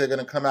there are things that are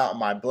going to come out in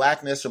my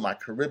blackness or my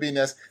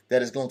Caribbeanness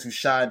that is going to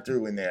shine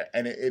through in there.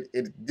 And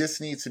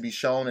this needs to be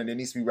shown, and there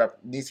needs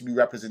to be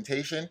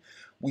representation.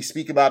 We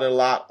speak about it a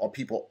lot on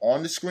people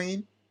on the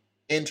screen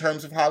in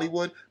terms of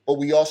Hollywood, but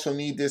we also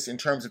need this in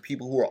terms of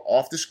people who are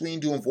off the screen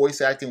doing voice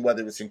acting,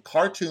 whether it's in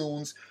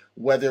cartoons,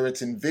 whether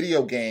it's in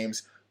video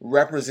games.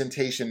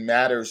 Representation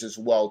matters as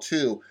well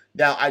too.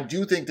 Now, I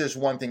do think there's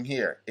one thing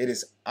here. It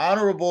is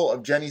honorable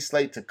of Jenny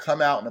Slate to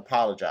come out and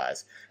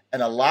apologize.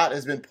 And a lot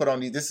has been put on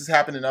these. This has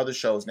happened in other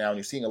shows now, and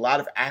you're seeing a lot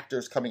of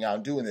actors coming out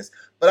and doing this.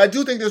 But I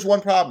do think there's one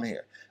problem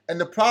here.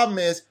 And the problem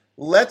is,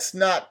 let's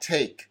not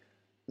take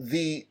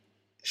the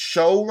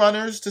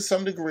showrunners to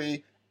some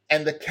degree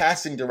and the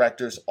casting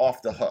directors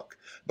off the hook.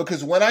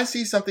 Because when I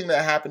see something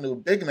that happened to a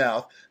Big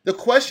Mouth, the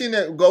question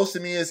that goes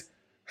to me is,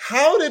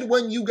 how did,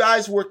 when you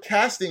guys were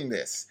casting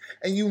this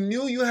and you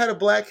knew you had a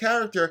black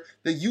character,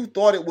 that you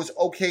thought it was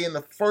okay in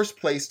the first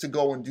place to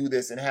go and do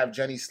this and have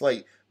Jenny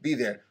Slate be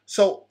there?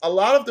 So a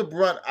lot of the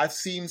brunt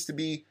seems to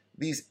be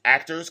these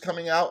actors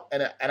coming out,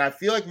 and I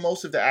feel like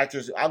most of the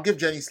actors, I'll give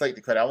Jenny Slate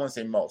the credit. I want to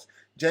say most.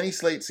 Jenny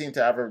Slate seemed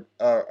to have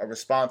a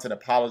response, an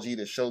apology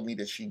that showed me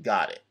that she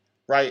got it,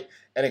 right?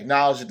 And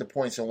acknowledged the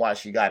points on why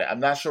she got it. I'm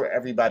not sure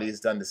everybody has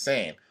done the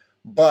same,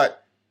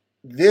 but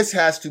this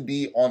has to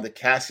be on the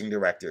casting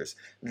directors.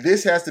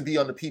 This has to be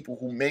on the people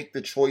who make the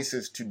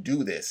choices to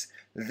do this.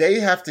 They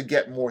have to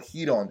get more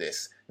heat on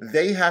this.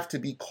 They have to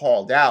be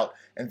called out,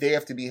 and they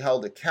have to be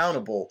held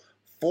accountable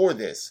for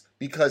this,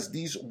 because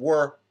these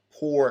were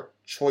poor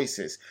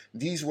choices.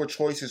 These were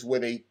choices where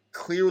they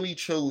clearly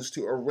chose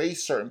to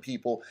erase certain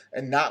people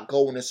and not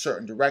go in a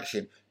certain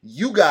direction.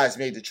 You guys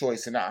made the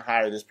choice to not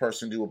hire this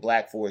person to do a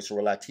black voice or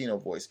a Latino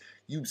voice.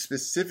 You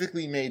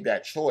specifically made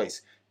that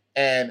choice.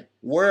 And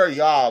where are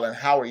y'all, and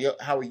how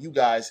are you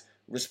guys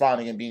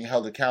responding and being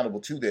held accountable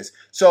to this?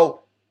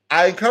 So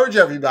I encourage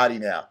everybody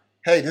now,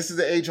 hey, this is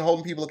the age of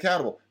holding people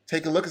accountable.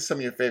 Take a look at some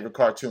of your favorite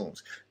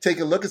cartoons. Take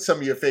a look at some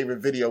of your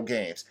favorite video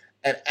games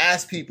and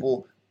ask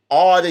people,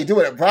 are they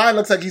doing it? Brian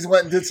looks like he's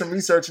went and did some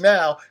research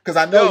now, because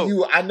I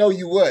know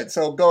you would.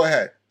 So go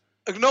ahead.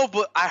 No,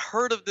 but I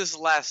heard of this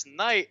last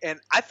night, and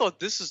I thought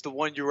this is the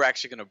one you were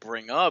actually going to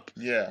bring up.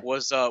 Yeah.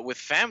 Was with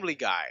Family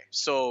Guy.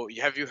 So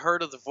have you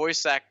heard of the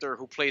voice actor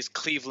who plays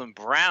Cleveland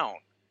Brown?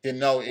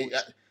 Didn't know.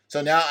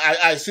 So now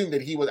I assume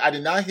that he was. I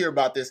did not hear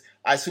about this.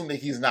 I assume that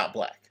he's not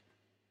black.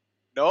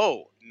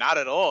 No, not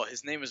at all.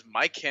 His name is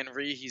Mike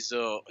Henry. He's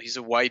a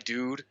white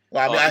dude.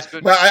 Well,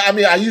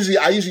 I usually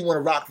want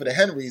to rock for the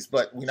Henrys,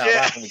 but we're not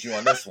rocking with you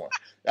on this one.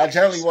 I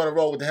generally want to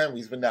roll with the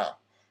Henrys, but no.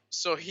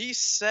 So he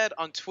said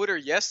on Twitter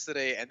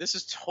yesterday, and this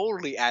is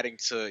totally adding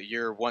to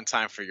your one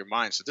time for your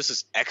mind, so this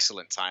is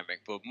excellent timing.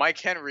 But Mike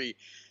Henry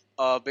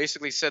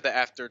basically said that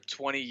after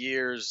 20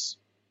 years,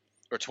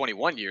 or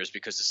 21 years,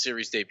 because the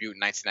series debuted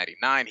in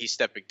 1999, he's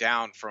stepping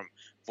down from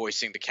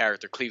voicing the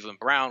character Cleveland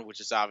Brown,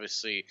 which is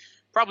obviously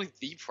probably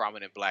the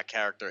prominent black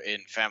character in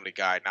Family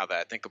Guy, now that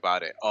I think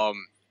about it.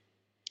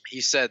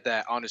 He said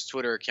that on his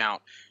Twitter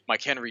account,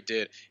 Mike Henry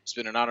did, it's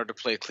been an honor to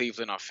play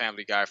Cleveland on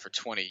Family Guy for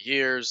 20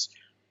 years.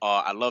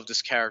 I love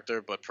this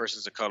character, but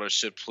persons of color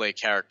should play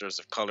characters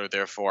of color.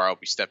 Therefore, I'll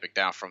be stepping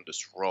down from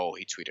this role,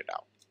 he tweeted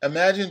out.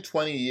 Imagine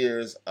 20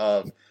 years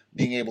of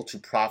being able to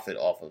profit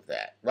off of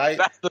that, right?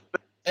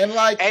 And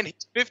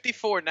he's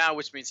 54 now,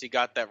 which means he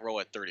got that role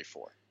at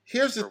 34.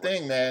 Here's the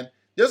thing, man.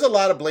 There's a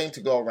lot of blame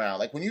to go around.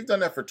 Like, when you've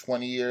done that for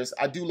 20 years,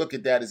 I do look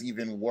at that as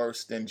even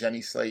worse than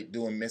Jenny Slate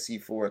doing Missy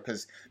for it,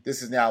 because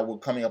this is now, we're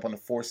coming up on the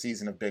 4th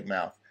season of Big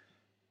Mouth.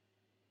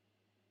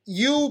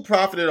 You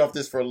profited off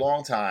this for a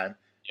long time.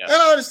 Yes.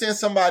 And I understand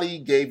somebody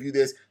gave you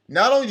this.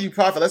 Not only did you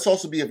profit, let's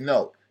also be of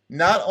note,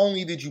 not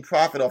only did you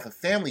profit off of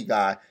Family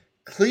Guy,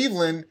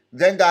 Cleveland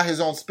then got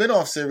his own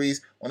spinoff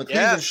series on the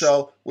Cleveland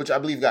show, which I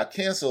believe got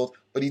canceled,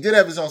 but he did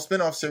have his own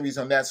spinoff series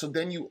on that. So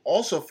then you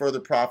also further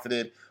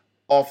profited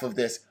off of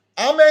this.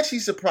 I'm actually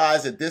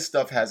surprised that this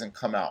stuff hasn't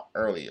come out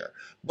earlier.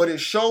 But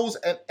it shows,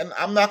 and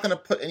I'm not going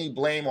to put any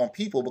blame on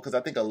people, because I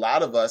think a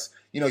lot of us,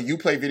 you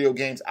play video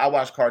games, I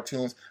watch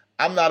cartoons,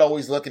 I'm not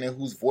always looking at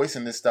who's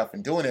voicing this stuff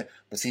and doing it.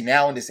 But see,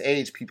 now in this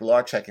age, people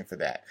are checking for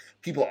that.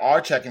 People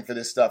are checking for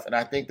this stuff, and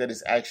I think that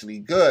it's actually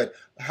good.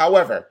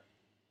 However,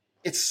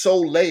 it's so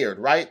layered,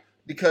 right?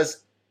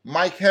 Because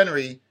Mike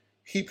Henry,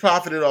 he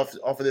profited off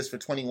of this for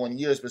 21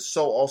 years, but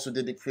so also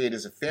did the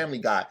creators of Family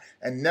Guy.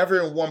 And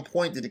never in one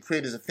point did the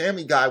creators of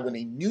Family Guy, when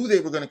they knew they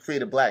were going to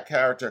create a black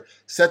character,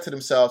 said to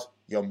themselves,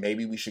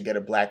 maybe we should get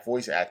a black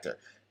voice actor.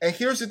 And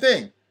here's the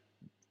thing.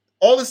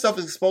 All this stuff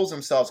is exposed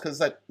themselves, because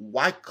it's like,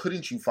 why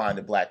couldn't you find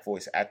a black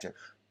voice actor?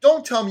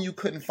 Don't tell me you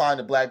couldn't find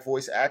a black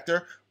voice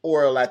actor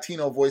or a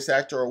Latino voice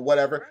actor or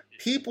whatever.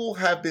 People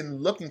have been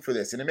looking for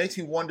this, and it makes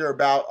me wonder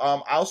about.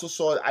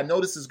 I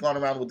know this has gone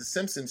around with The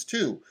Simpsons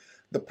too.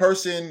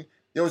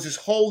 There was this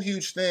whole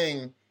huge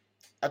thing.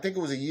 I think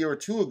it was a year or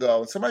two ago,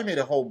 and somebody made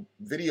a whole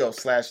video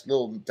 /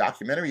 little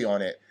documentary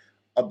on it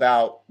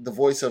about the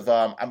voice of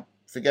I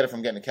forget if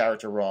I'm getting the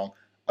character wrong,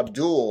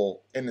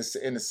 Abdul in the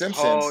Simpsons.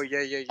 Oh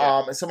yeah.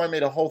 And somebody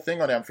made a whole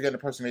thing on it. I'm forgetting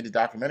the person who made the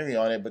documentary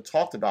on it, but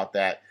talked about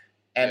that.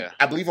 And Yeah.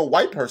 I believe a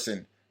white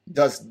person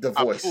does the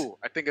voice. Apu.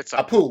 I think it's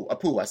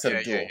Apu. I said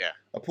Abdul. Yeah.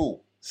 Apu.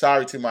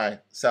 Sorry to my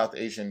South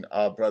Asian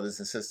brothers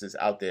and sisters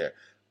out there.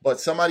 But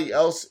somebody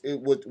else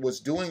was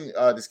doing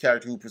this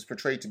character who was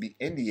portrayed to be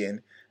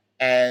Indian.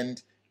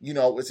 And,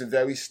 it's a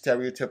very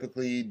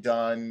stereotypically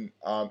done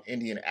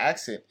Indian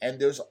accent.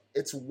 And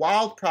it's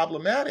wild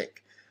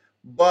problematic.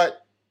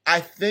 But I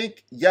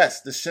think,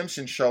 yes, the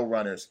Simpsons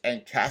showrunners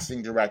and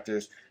casting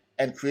directors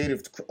and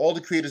all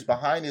the creators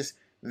behind this,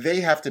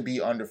 they have to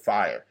be under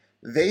fire.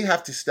 They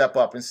have to step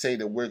up and say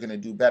that we're going to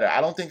do better.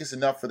 I don't think it's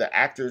enough for the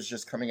actors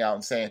just coming out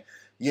and saying,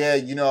 yeah,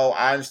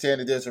 I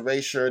understand that there's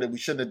erasure, that we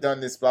shouldn't have done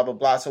this, blah, blah,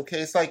 blah. It's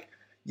okay. It's like,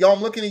 yo,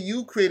 I'm looking at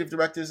you, creative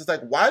directors. It's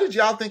like, why did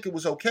y'all think it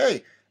was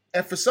okay?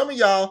 And for some of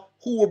y'all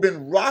who have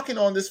been rocking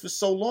on this for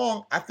so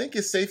long, I think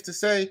it's safe to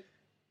say,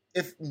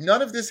 if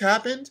none of this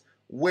happened,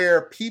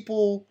 where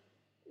people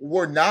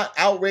were not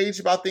outraged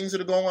about things that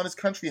are going on in this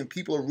country and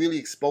people are really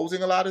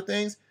exposing a lot of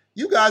things,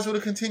 you guys would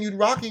have continued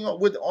rocking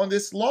on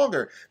this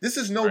longer. This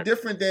is no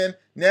different than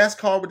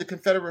NASCAR with the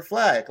Confederate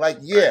flag. Like,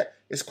 yeah,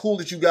 it's cool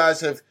that you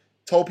guys have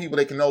told people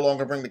they can no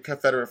longer bring the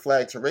Confederate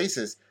flag to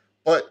races,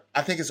 but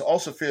I think it's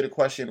also fair to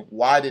question,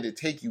 why did it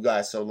take you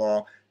guys so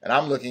long? And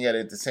I'm looking at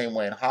it the same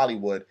way in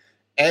Hollywood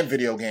and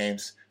video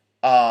games,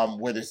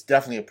 where there's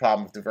definitely a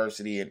problem with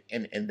diversity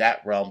in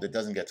that realm that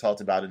doesn't get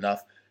talked about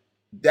enough.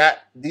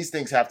 That these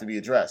things have to be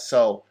addressed.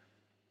 So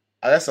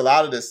that's a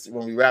lot of this.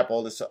 When we wrap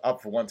all this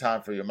up for one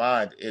time for your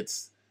mind,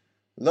 it's,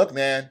 look,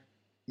 man,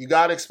 you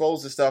got to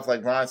expose the stuff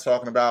like Brian's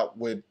talking about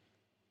with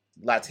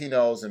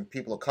Latinos and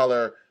people of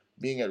color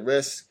being at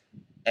risk,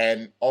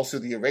 and also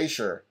the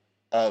erasure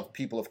of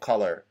people of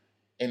color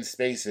in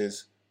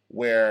spaces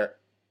where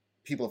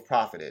people have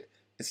profited.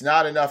 It's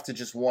not enough to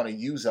just want to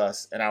use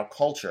us and our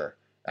culture.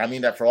 I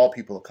mean that for all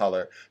people of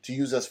color, to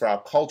use us for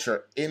our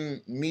culture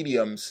in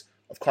mediums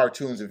of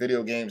cartoons and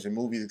video games and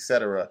movies,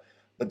 etc.,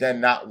 but then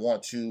not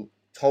want to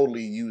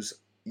totally use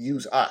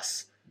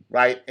us,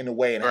 right, in a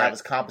way, and have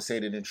us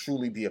compensated and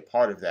truly be a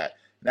part of that.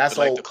 And that's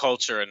all, the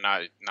culture and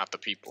not the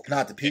people.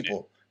 Not the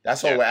people.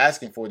 That's all we're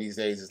asking for these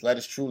days, is let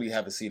us truly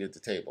have a seat at the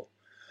table.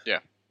 Yeah.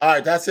 All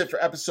right, that's it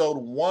for episode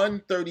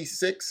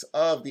 136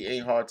 of the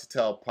Ain't Hard to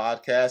Tell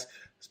podcast.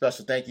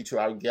 Special thank you to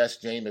our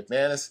guest, Jane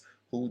McManus,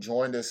 who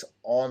joined us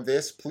on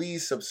this.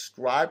 Please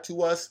subscribe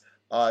to us.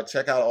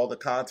 Check out all the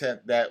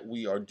content that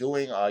we are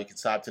doing. You can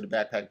subscribe to the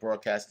Backpack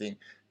Broadcasting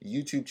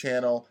YouTube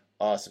channel.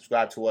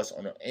 Subscribe to us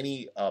on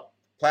any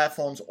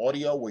platforms,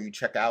 audio, where you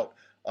check out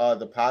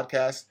the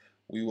podcast.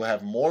 We will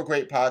have more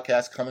great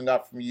podcasts coming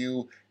up from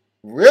you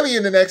really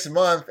in the next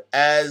month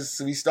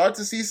as we start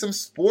to see some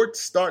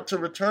sports start to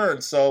return.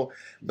 So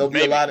there'll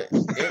be a lot of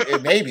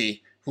it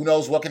maybe. Who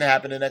knows what can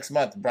happen in the next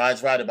month?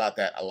 Brian's right about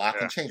that. A lot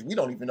can change. We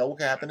don't even know what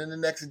can happen in the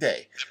next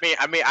day.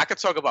 I mean, I could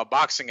talk about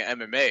boxing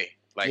and MMA.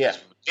 Like,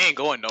 they ain't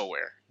going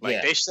nowhere.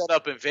 Like, they set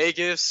up in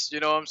Vegas, you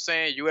know what I'm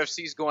saying?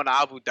 UFC's going to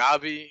Abu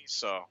Dhabi,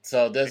 so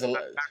there's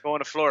not going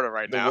to Florida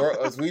right now.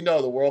 As we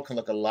know, the world can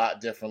look a lot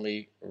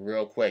differently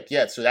real quick.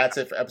 Yeah, so that's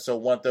it for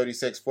episode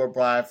 136. For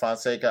Brian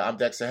Fonseca, I'm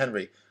Dexter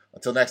Henry.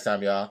 Until next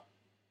time, y'all.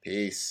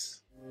 Peace.